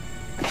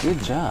 Good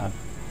job.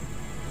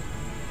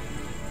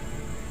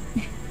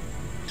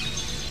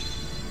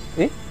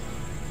 え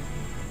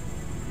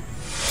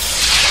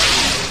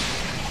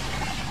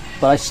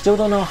But I still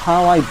don't know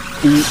how I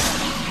beat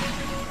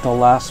the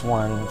last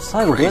one.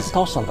 最後どうやって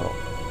倒したんだろう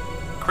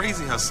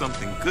Crazy how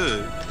something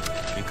good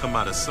can come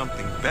out of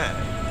something bad.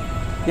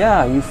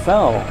 Yeah, you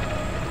fell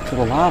to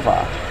the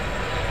lava.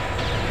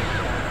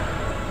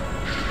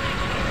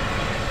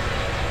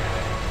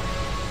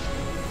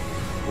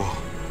 Whoa,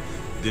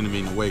 didn't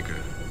mean to wake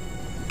her.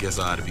 Guess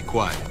I ought to be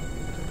quiet.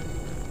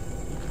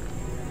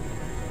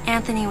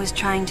 Anthony was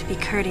trying to be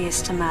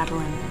courteous to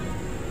Madeline.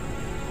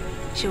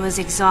 She was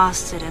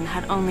exhausted and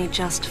had only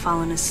just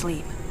fallen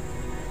asleep.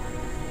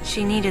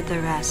 She needed the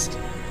rest.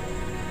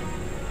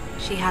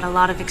 She had a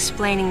lot of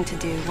explaining to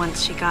do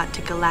once she got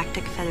to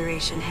Galactic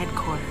Federation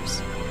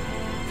headquarters.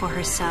 For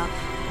herself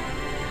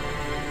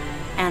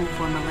and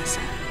for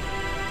Melissa.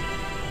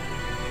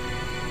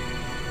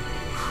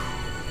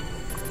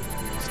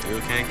 Still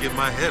can't get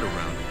my head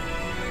around it.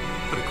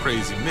 What a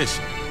crazy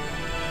mission.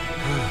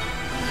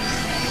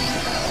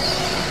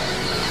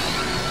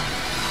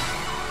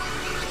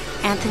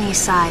 Anthony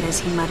sighed as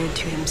he muttered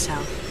to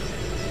himself.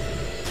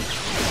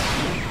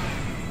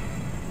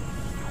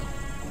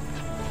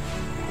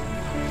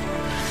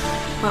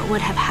 What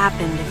would have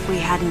happened if we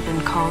hadn't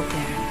been called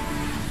there?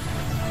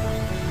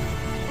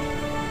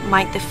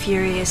 Might the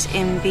furious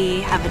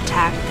MB have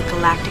attacked the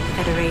Galactic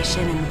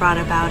Federation and brought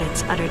about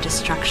its utter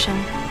destruction?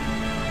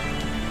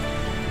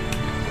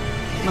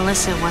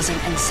 Melissa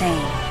wasn't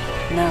insane,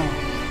 no.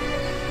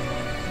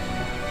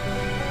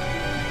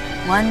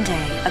 One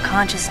day, a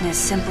consciousness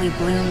simply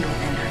bloomed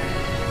within her.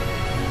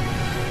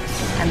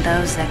 And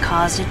those that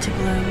caused it to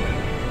bloom,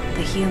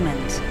 the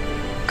humans,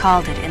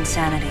 called it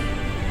insanity.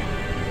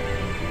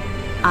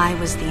 I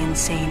was the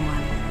insane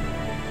one.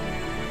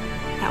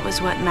 That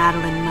was what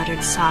Madeline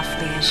muttered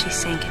softly as she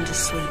sank into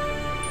sleep.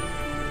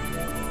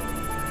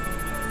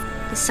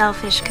 The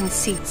selfish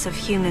conceits of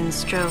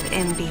humans drove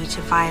MB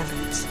to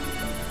violence.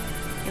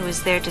 It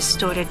was their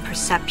distorted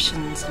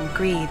perceptions and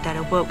greed that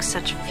awoke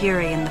such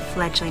fury in the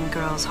fledgling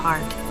girl's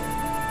heart.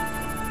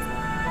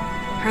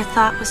 Her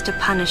thought was to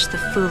punish the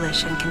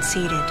foolish and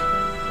conceited.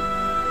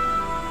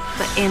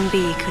 But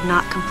MB could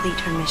not complete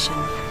her mission.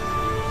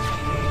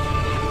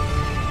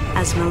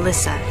 As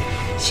Melissa,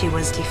 she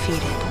was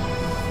defeated.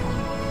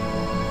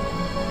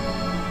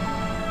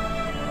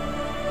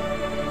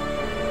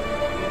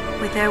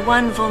 With their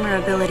one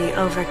vulnerability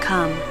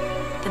overcome,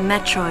 the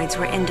Metroids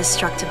were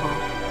indestructible.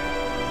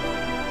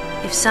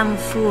 If some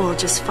fool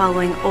just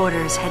following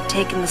orders had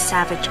taken the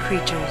savage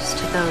creatures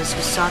to those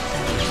who sought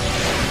them.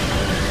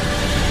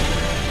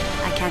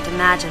 I can't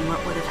imagine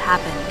what would have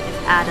happened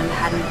if Adam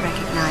hadn't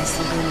recognized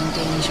the looming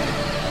danger.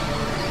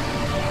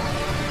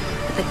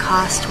 But the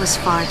cost was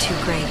far too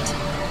great.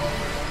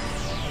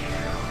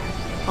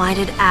 Why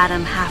did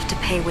Adam have to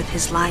pay with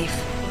his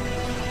life?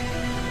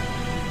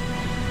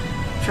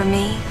 For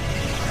me,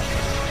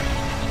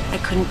 I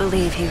couldn't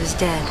believe he was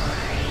dead.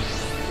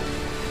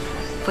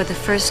 For the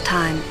first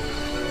time,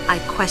 I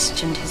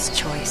questioned his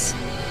choice.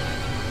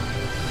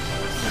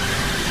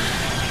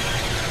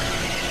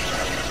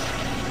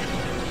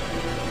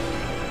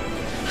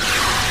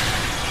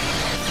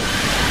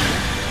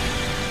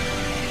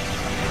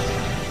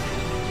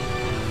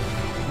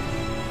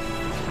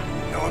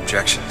 No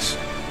objections,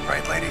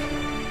 right, lady?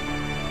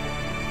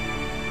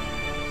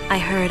 I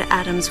heard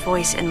Adam's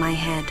voice in my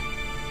head.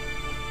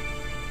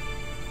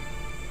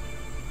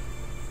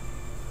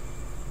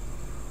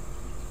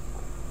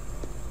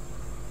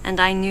 And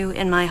I knew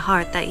in my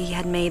heart that he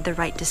had made the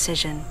right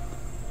decision.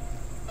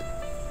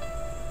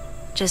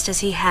 Just as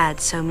he had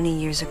so many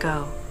years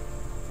ago.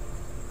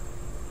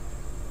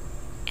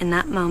 In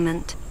that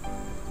moment,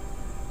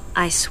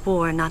 I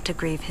swore not to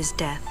grieve his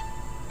death.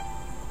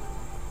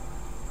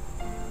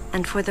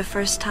 And for the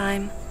first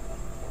time,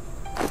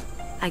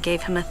 I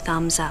gave him a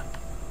thumbs up.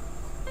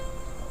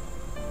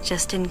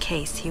 Just in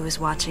case he was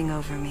watching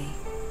over me.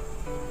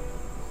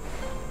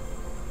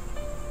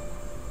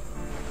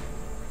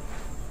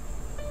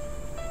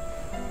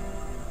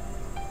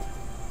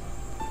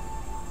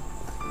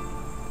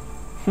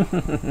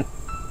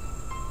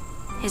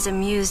 His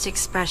amused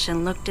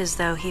expression looked as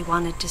though he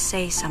wanted to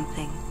say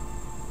something.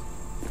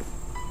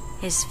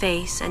 His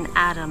face and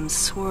Adam's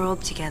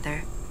swirled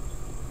together.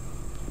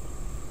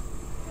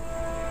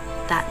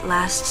 That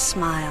last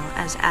smile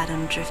as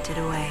Adam drifted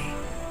away.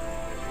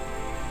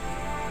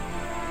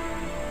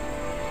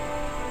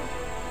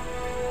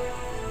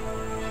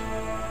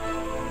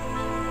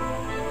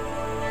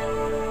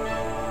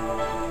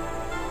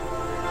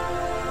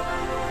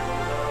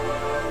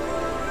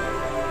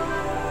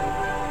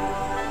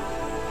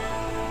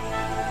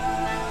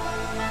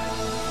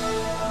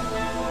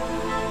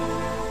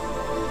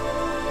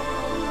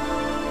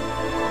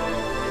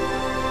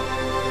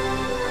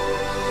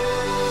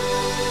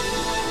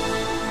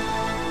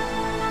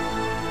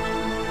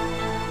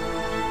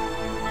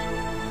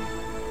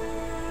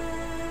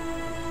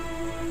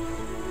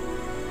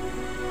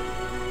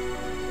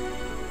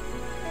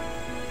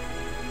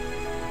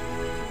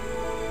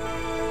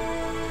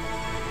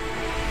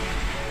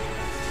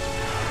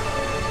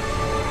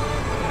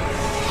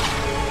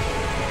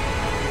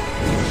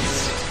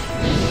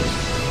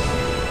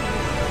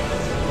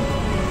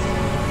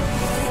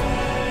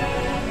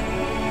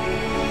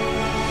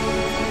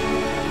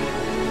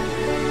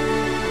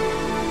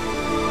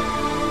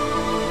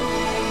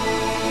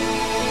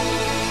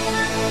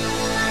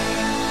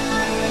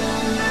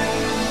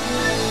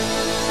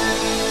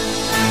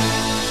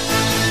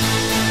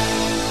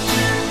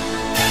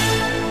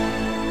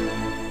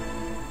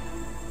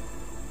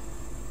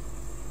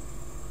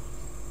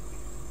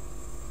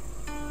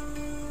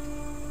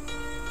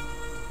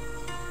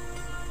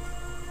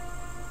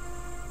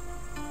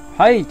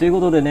 はい、というこ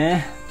とで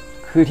ね、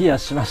クリア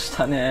しまし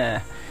た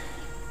ね。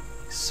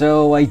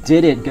So I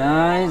did it,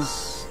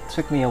 guys.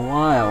 Took me a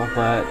while,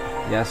 but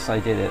yes,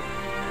 I did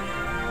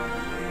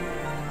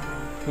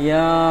it. いや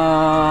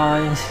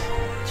ー、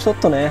ちょっ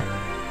とね、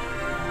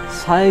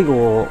最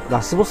後、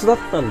ラスボスだっ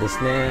たんで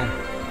すね。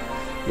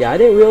Yeah, I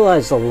didn't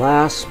realize the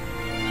last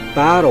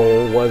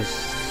battle was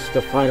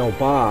the final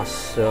boss,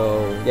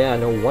 so yeah,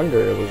 no wonder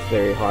it was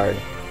very hard.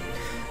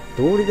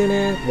 道理で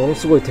ね、もの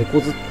すごい手こ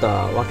ずった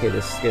わけで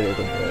すけれ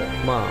ども、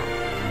ま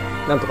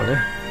あ、なんとかね、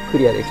ク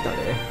リアできたん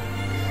でね。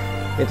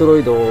メトロ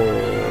イドは、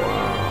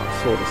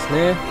そうです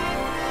ね。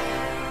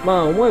ま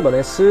あ、思えば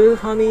ね、スー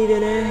ファミで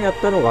ね、やっ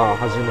たのが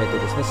初めて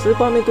ですね。スー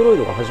パーメトロイ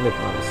ドが初めて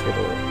なんですけど、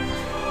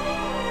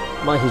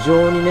まあ、非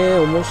常にね、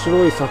面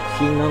白い作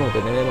品なので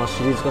ね、まあ、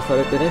シリーズ化さ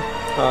れてね、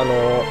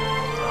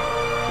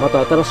ま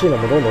た新しいの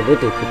もどんどん出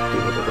ていくってい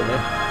うことでね、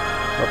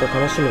また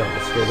楽しみなん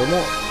ですけれど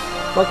も、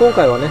まあ、今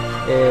回はね、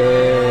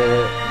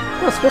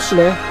まあ、少し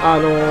ね、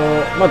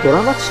まあ、ド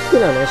ラマチック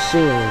なね、シ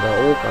ーンが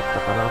多かった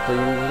かなという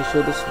印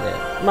象ですね。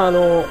まあ、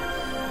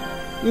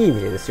いい意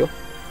味でですよ。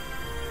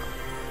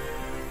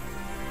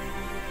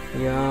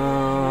いや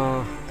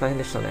ー、大変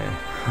でしたね。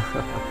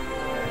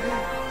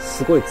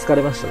すごい疲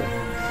れましたね。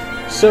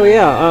So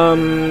yeah,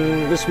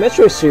 this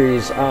Metroid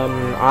series,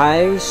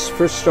 I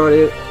first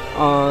started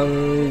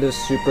on the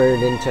Super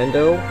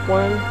Nintendo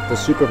one. The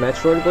Super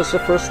Metroid was the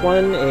first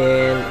one,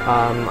 and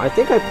I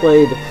think I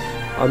played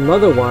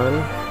another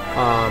one,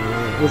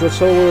 which was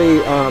totally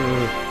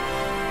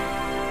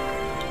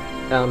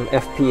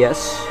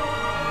FPS.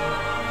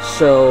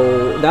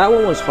 So that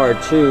one was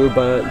hard too,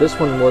 but this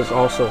one was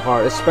also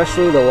hard,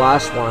 especially the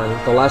last one.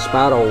 The last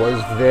battle was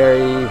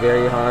very,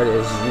 very hard,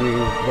 as you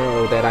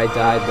know that I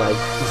died like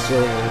a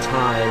zillion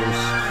times,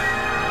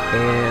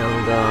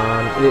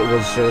 and it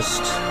was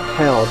just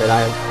hell that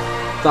I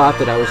thought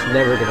that I was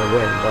never gonna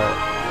win, but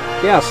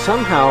yeah,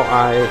 somehow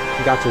I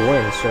got to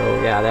win. So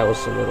yeah, that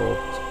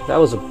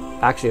was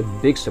actually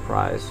a big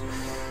surprise.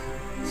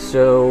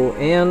 So,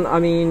 and I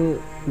mean,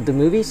 the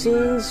movie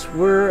scenes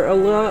were a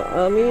lot,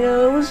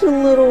 it was a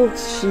little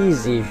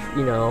cheesy,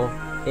 you know,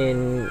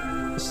 in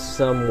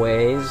some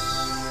ways.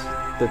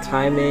 The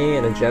timing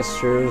and the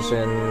gestures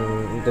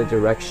and the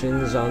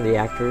directions on the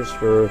actors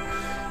were,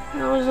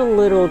 it was a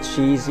little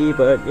cheesy,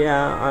 but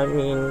yeah, I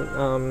mean,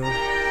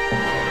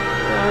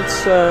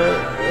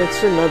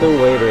 it's another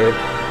way to,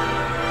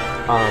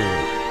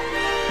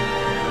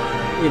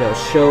 you know,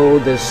 show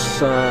this,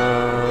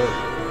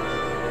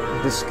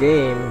 this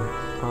game,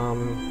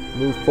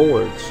 move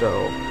forward. So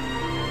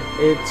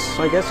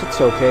I guess it's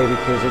okay,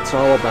 because it's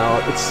all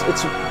about,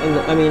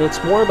 I mean,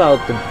 it's more about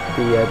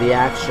the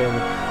action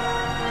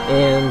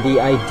and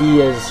the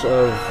ideas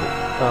of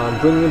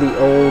bringing the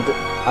old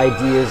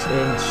ideas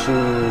into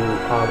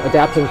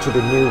adapting to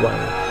the new one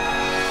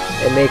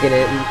and making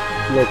it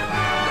look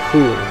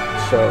cool.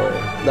 So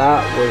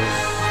that was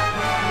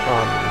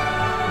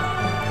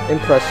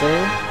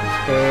impressive,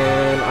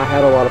 and I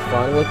had a lot of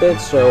fun with it.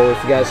 So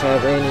if you guys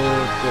have any,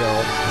 you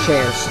know,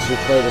 chance to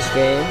play this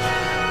game,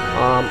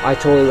 I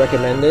totally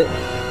recommend it.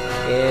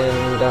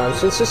 And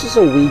since this is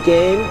a Wii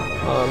game,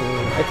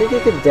 I think you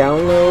could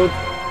download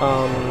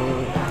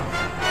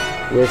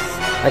with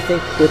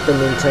the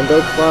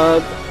Nintendo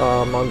Club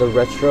on the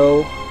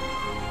retro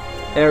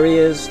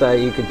areas that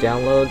you could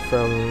download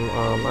from,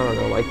 I don't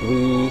know, like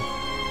Wii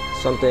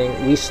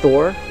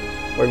Store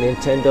or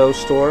Nintendo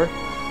Store.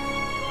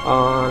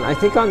 I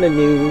think on the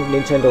new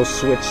Nintendo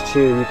Switch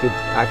too, you could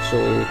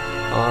actually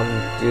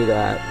do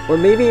that, or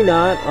maybe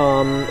not.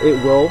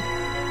 It will.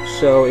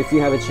 So if you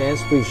have a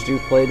chance, please do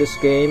play this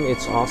game.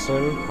 It's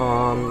awesome.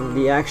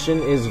 The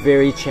action is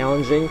very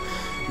challenging,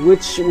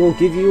 which will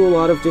give you a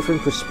lot of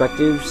different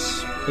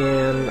perspectives.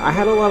 And I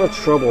had a lot of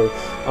trouble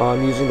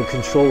using the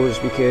controllers,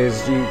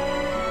 because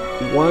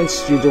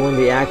once you're doing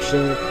the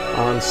action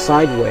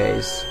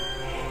sideways,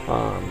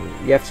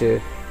 you have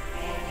to,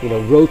 you know,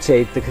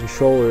 rotate the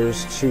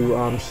controllers to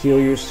heal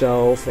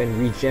yourself and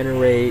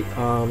regenerate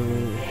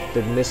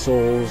the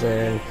missiles,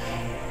 and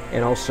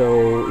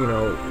also, you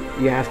know,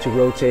 you have to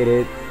rotate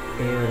it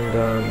and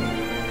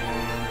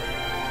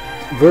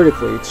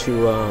vertically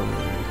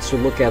to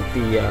look at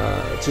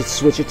to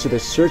switch it to the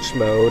search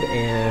mode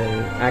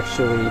and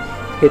actually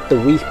hit the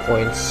weak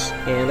points.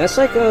 And that's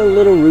like a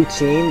little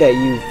routine that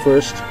you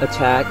first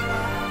attack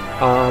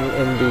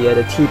in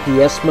the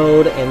TPS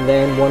mode, and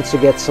then once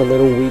it gets a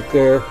little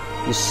weaker,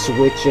 you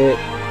switch it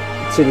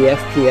to the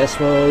FPS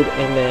mode,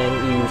 and then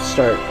you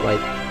start like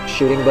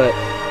shooting. But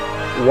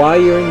while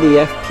you're in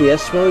the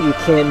FPS mode, you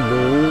can't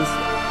move.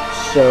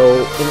 So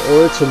in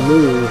order to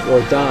move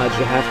or dodge,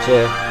 you have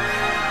to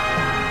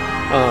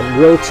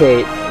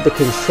rotate the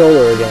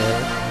controller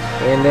again,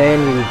 and then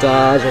you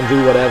dodge and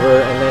do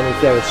whatever. And then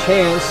if you have a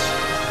chance,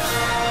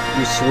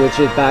 you switch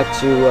it back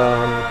to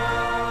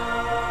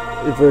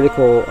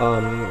vertical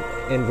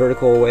in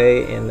vertical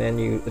way, and then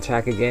you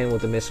attack again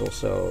with the missile.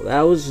 So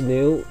that was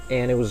new,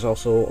 and it was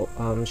also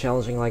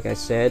challenging, like I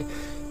said.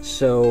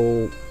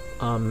 So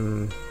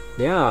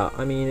yeah,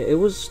 I mean, it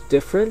was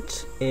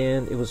different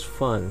and it was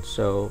fun.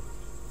 So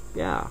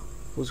Yeah, it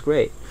was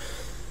great.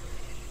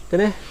 で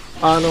ね、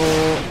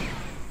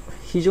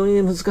非常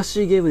に難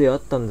しいゲームではあ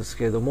ったんです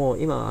けれども、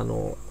今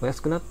お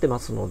安くなってま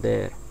すの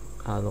で、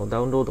ダウ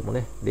ンロードも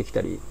ねでき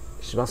たり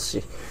します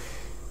し、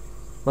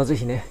まあ、ぜ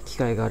ひね機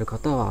会がある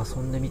方は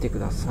遊んでみてく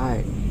ださ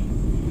い。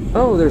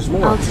Oh, there's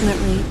more.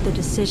 Ultimately, the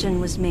decision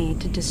was made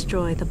to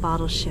destroy the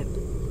bottle ship.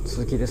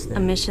 続きですね。 A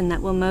mission that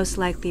will most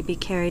likely be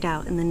carried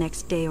out in the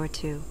next day or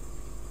two.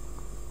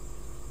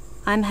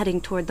 I'm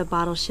heading toward the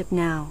bottle ship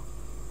now.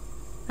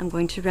 I'm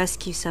going to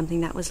rescue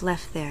something that was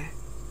left there.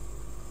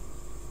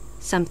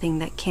 Something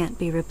that can't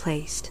be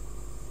replaced.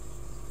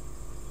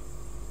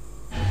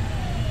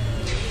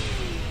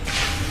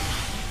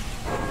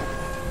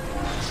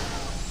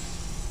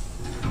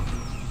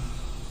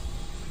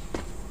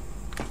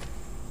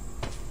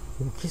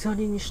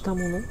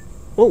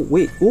 Oh,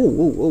 wait.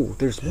 Oh,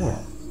 there's more.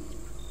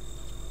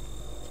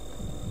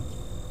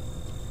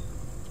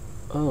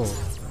 Oh.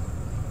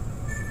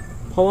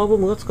 Power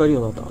bomb が使える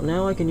ようになった。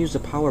Now I can use the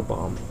power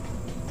bomb.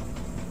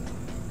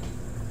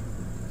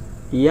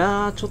 い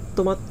やー、ちょっ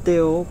と待って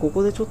よ。こ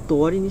こでちょっと終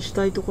わりにし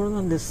たいところな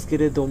んですけ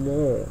れど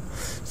も、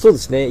そうで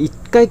すね。一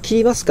回切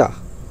りますか。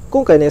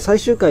今回ね、最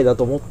終回だ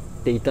と思っ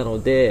ていた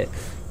ので、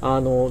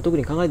特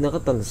に考えてなか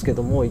ったんですけ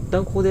ども、一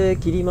旦ここで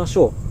切りまし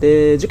ょう。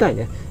で、次回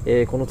ね、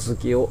この続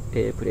きを、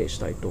プレイし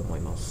たいと思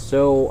います。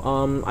So,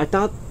 I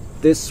thought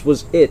this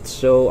was it.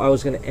 So, I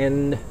was going to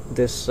end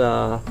this,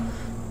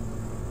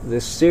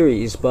 this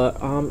series, but,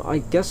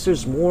 I guess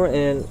there's more,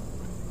 and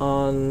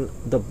on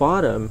the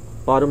bottom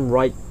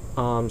right,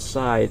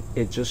 side,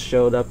 it just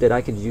showed up that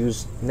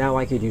now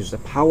I could use the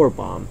power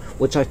bomb,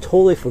 which I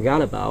totally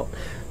forgot about.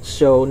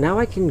 So now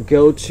I can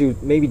go to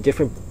maybe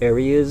different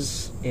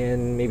areas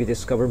and maybe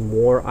discover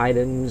more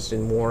items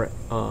and more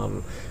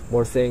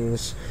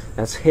things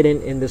that's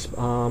hidden in this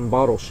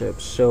bottle ship.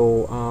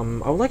 So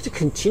I would like to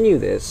continue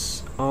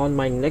this on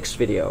my next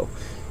video.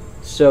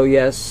 So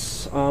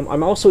yes,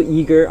 I'm also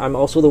eager. I'm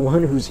also the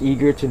one who's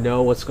eager to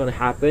know what's going to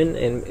happen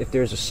and if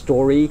there's a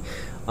story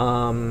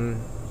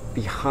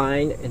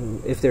behind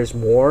and if there's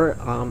more,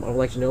 I would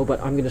like to know. But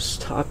I'm going to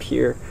stop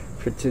here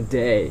for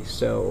today.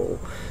 So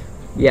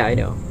yeah, I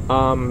know.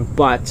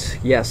 But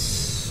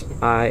yes,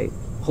 I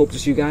hope to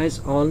see you guys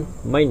on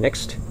my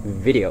next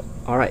video.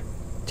 Alright,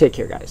 take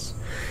care, guys.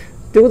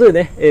 ということで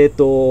ね、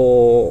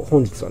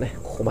本日はね、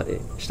ここまで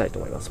したいと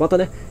思います。また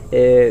ね、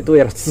どう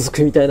やら続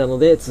くみたいなの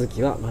で、続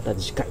きはまた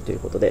次回という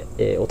ことで、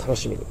お楽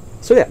しみに。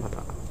それではま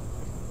た。